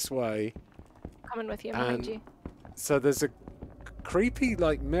going this way. Coming with you, behind you. So there's a creepy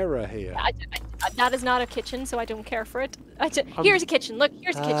like mirror here. That is not a kitchen, so I don't care for it. Here's a kitchen. Look,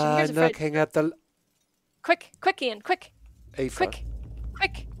 here's a kitchen. Here's a fridge. Looking at the. Quick, Ian, quick. Aoife.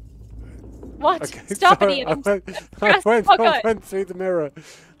 Quick. What? Okay, Stop sorry, it, Ian. I went through the mirror.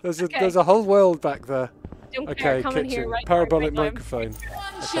 There's a whole world back there. Don't Okay, care. Come in kitchen. here right Parabolic now. microphone. No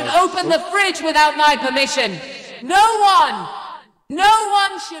one should open the fridge without my permission. No one! No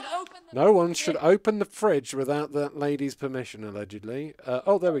one should open the No one should open the fridge without that lady's permission, allegedly.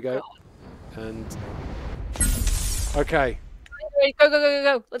 Oh, there we go. And okay.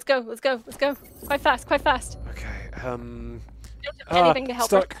 Go. Let's go. Quite fast. Okay. Don't have anything to help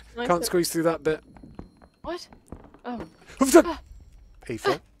stuck. us. Can't squeeze through that bit. What? Oh.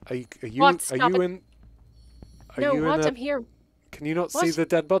 Aoife, are you What? Stop it. in? Are No, you what? in I'm here. Can you not What? see the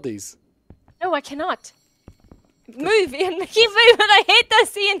dead bodies? No, I cannot. Move, Ian. Keep moving. I hate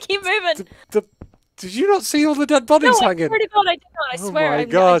this, Ian. Keep moving. Did you not see all the dead bodies No, I hanging? swear to God, I did not. I swear. my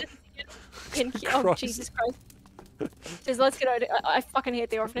God. Oh, Christ. Jesus Christ. Just let's get out. I fucking hate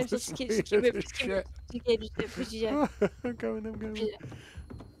the orphanage. Let's just keep moving. I'm going.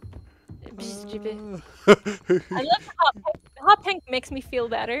 I love the hot pink makes me feel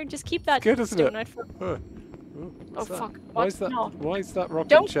better. Just keep that Good, isn't stone it? out for. What's that? Fuck. Why is that? No. Why is that rocking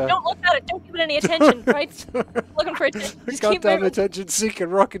Don't chair? look at it. Don't give it any attention. Right? Looking for attention. Just keep Goddamn moving. attention-seeking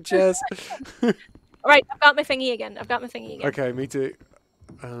rocking chairs. All right, I've got my thingy again. I've got my thingy again. Okay, me too.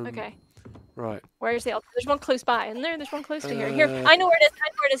 Okay. Right. Where's the? There's one close by, isn't there? There's one close to here. Here, I know where it is. I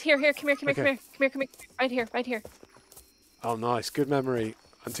know where it is. Here, come here, come here, come here, come here, come here. Right here, right here. Oh, nice. Good memory.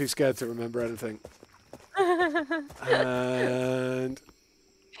 I'm too scared to remember anything. And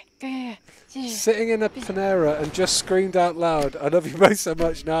sitting in a Panera and just screamed out loud, "I love you both so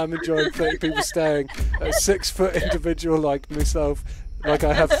much." Now I'm enjoying 30 people staring at a 6-foot individual like myself, like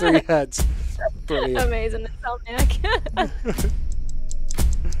I have 3 heads. Brilliant. Amazing, Insomniac.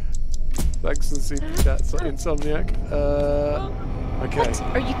 Thanks for the super chat, Insomniac. Okay. What?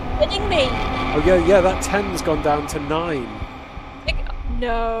 Are you kidding me? Oh yeah, that 10's gone down to 9.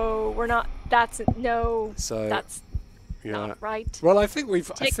 No, we're not. That's no. So that's not right. Well, I think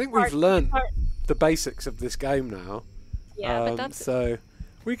we've learned part. the basics of this game now. Yeah, but that's so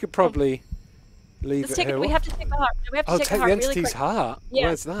we could probably leave it here. We have to take the heart. We have to take the heart the entity's really heart. Yeah.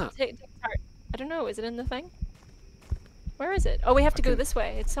 Where's that? Take the heart. I don't know. Is it in the thing? Where is it? Oh, we have to go this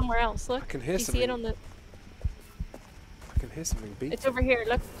way. It's somewhere else. Look. I can hear something. You see it on the. I can hear something beeping. It's over here.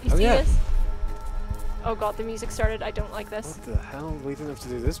 Look. You see this? Oh god, the music started. I don't like this. What the hell? We didn't have to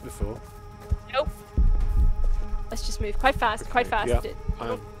do this before. Nope. Let's just move quite fast. Quite fast. Yeah.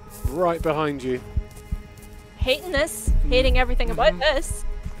 I'm right behind you. Hating this. Hating everything about this.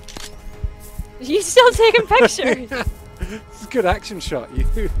 You still taking pictures? It's a good action shot.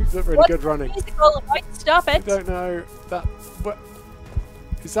 You've got really good running. What's the music all about? Stop it. I don't know. What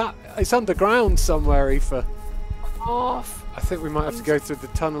is that? It's underground somewhere, Aoife. Off. I think we might have to go through the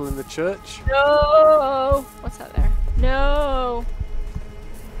tunnel in the church. No. What's that there? No.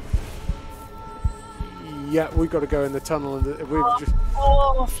 Yeah, we've got to go in the tunnel, and we've just.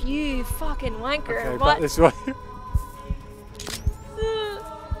 Off, you fucking wanker! Okay, what? back this way.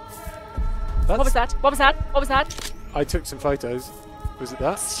 What was that? What was that? What was that? I took some photos. Was it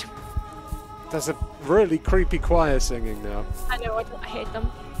that? There's a really creepy choir singing now. I know. I hate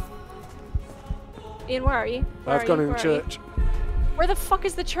them. Ian, where are you? I've gone in the church. Where the fuck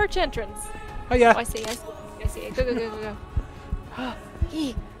is the church entrance? Oh yeah. Oh, I see. I see. Go, go, go, go, go.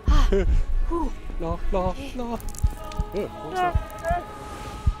 Yee. Ha. Ooh. La la la. What's that?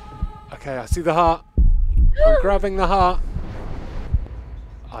 Okay, I see the heart. I'm grabbing the heart.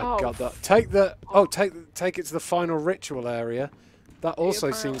 I got that. Take it to the final ritual area. That also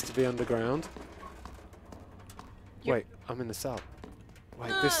seems to be underground. Wait, I'm in the cell.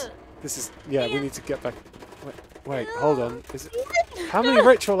 Wait, this is we need to get back. Wait, hold on. Is it? How many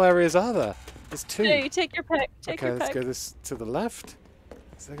ritual areas are there? There's 2. No, you take your pick. Take your pick. Okay, let's go this to the left.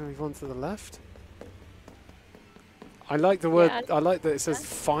 Is there going to be one to the left? I like the word. I like that it says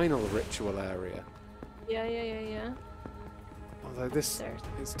final ritual area. Yeah. Although this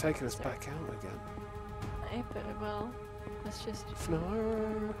it's taking us back out again. I bet it will. Let's just. No.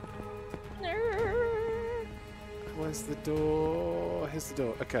 Where's the door? Here's the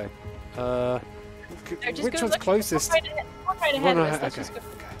door. Okay. Which one's closest? Walk right ahead of us. Let's just go.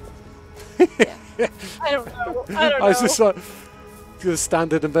 Okay. Yeah. I don't know. I was just like, just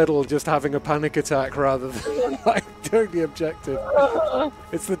stand in the middle, just having a panic attack rather than like doing the objective.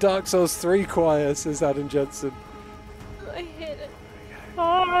 It's the Dark Souls 3 choir, says Adam Jensen. I hate it.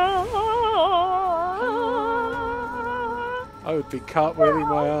 I would be cartwheeling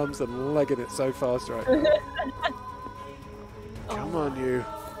my arms and legging it so fast right now. Come on, you.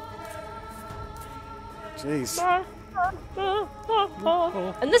 Jeez.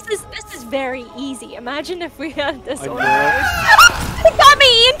 And this is very easy. Imagine if we had this one. It got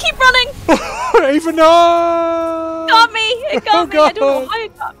me, Ian! Keep running! Even no! Got me! It got me! God. I don't know how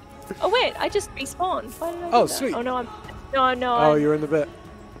it got me. Oh wait, I just respawned. Why did I do that? Sweet. Oh no, Oh, you're in the bit.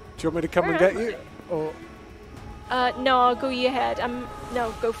 Do you want me to come and get you? Or no, I'll go you ahead.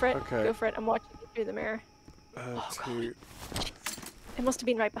 No, go for it. Okay. Go for it. I'm watching you through the mirror. It must have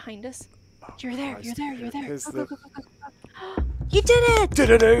been right behind us. You're there. You're there. You're there. Go, go. You did it!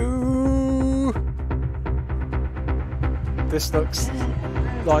 Do-do-do! This looks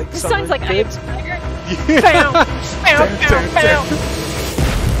like this something sounds like good.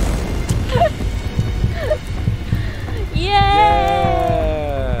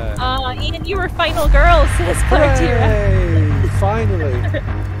 Yeah! Ian, you were final girl, says Hey, finally!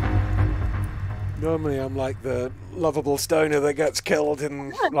 Normally I'm like the lovable stoner that gets killed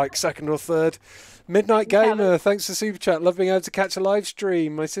in like 2nd or 3rd. Midnight Gamer, thanks for Super Chat. Love being able to catch a live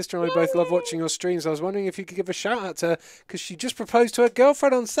stream. My sister and I both love watching your streams. I was wondering if you could give a shout out to her because she just proposed to her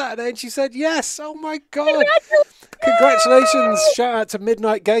girlfriend on Saturday and she said yes. Oh my God. Congratulations. Shout out to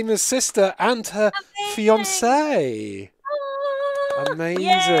Midnight Gamer's sister and her fiancé.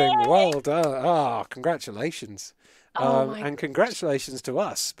 Amazing. Well done. Congratulations. And congratulations to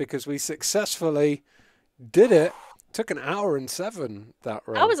us, because we successfully did it. Took an hour and 7 that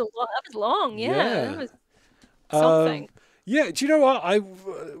run. That was long. Yeah. That was something. Yeah, do you know what? I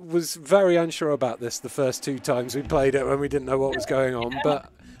was very unsure about this the first 2 times we played it when we didn't know what was going on, but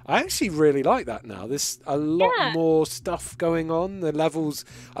I actually really like that now. There's a lot more stuff going on. The levels,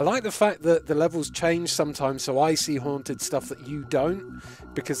 I like the fact that the levels change sometimes, so I see haunted stuff that you don't,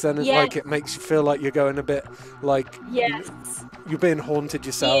 because then it makes you feel like you're going a bit like you're being haunted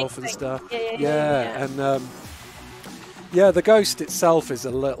yourself and stuff. And the ghost itself is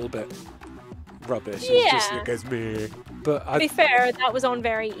a little bit rubbish. It's just, it goes meh. But to be fair, that was on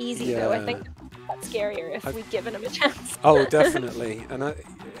very easy though. I think that's scarier if we'd given him a chance. Oh, definitely.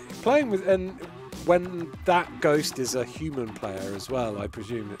 And when that ghost is a human player as well, I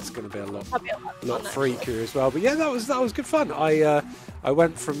presume it's going to be a lot freakier as well. But yeah, that was good fun. I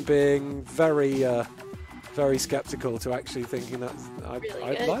went from being very skeptical to actually thinking that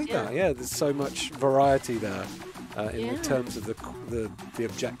I'd like that. Yeah, there's so much variety there in terms of the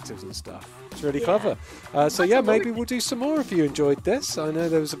objectives and stuff. It's really clever. So yeah, maybe we'll do some more if you enjoyed this. I know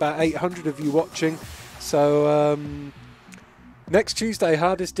there was about 800 of you watching. So next Tuesday,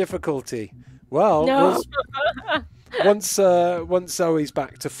 hardest difficulty. Well, once Zoe's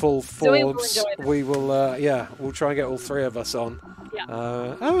back to full force, we will we'll try and get all 3 of us on.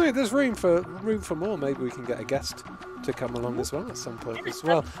 There's room for more. Maybe we can get a guest to come along as well at some point as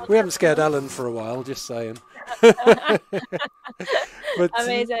well. We haven't scared Ellen for a while, just saying. But,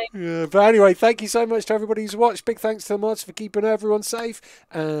 amazing. But anyway, thank you so much to everybody who's watched. Big thanks to the mods for keeping everyone safe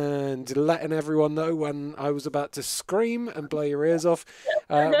and letting everyone know when I was about to scream and blow your ears off.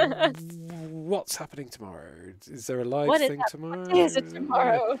 What's happening tomorrow? Is there a live thing tomorrow? What is it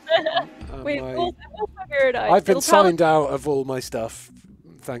tomorrow? We'll figure it out. I've been signed out of all my stuff,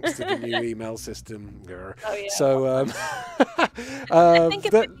 thanks to the new email system. So I think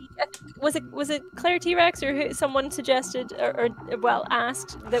was it Claire T-Rex or someone suggested or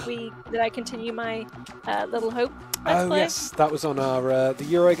asked that I continue my Little Hope Let's Play? Yes, that was on our the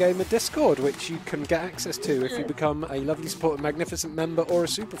Eurogamer Discord, which you can get access to if you become a lovely supported magnificent member or a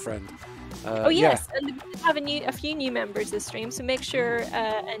super friend. And we have a few new members this stream, so make sure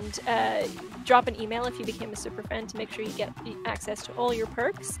and drop an email if you became a super friend to make sure you get access to all your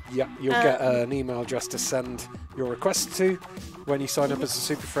perks. Yeah, you'll get an email address to send your request to when you sign up as a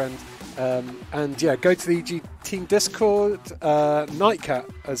super friend. And yeah, go to the EG Team Discord. Nightcat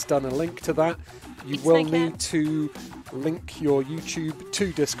has done a link to that. You will need to link your YouTube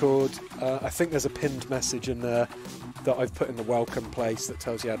to Discord. I think there's a pinned message in there that I've put in the welcome place that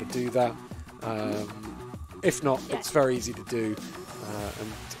tells you how to do that. If not, it's very easy to do,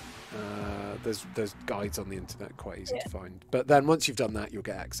 and there's guides on the internet quite easy to find. But then once you've done that, you'll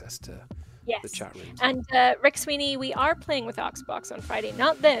get access to the chat room. And Rick Sweeney, we are playing with Oxbox on Friday.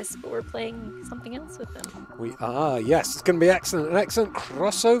 Not this, but we're playing something else with them. We are, yes. It's going to be excellent. An excellent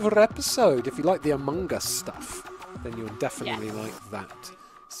crossover episode. If you like the Among Us stuff, then you'll definitely like that.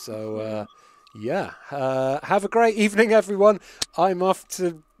 So, have a great evening, everyone. I'm off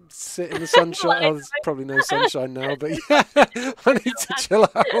to sit in the sunshine. Oh, there's probably no sunshine now, but yeah, I need to chill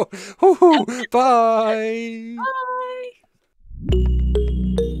out. Bye. Bye.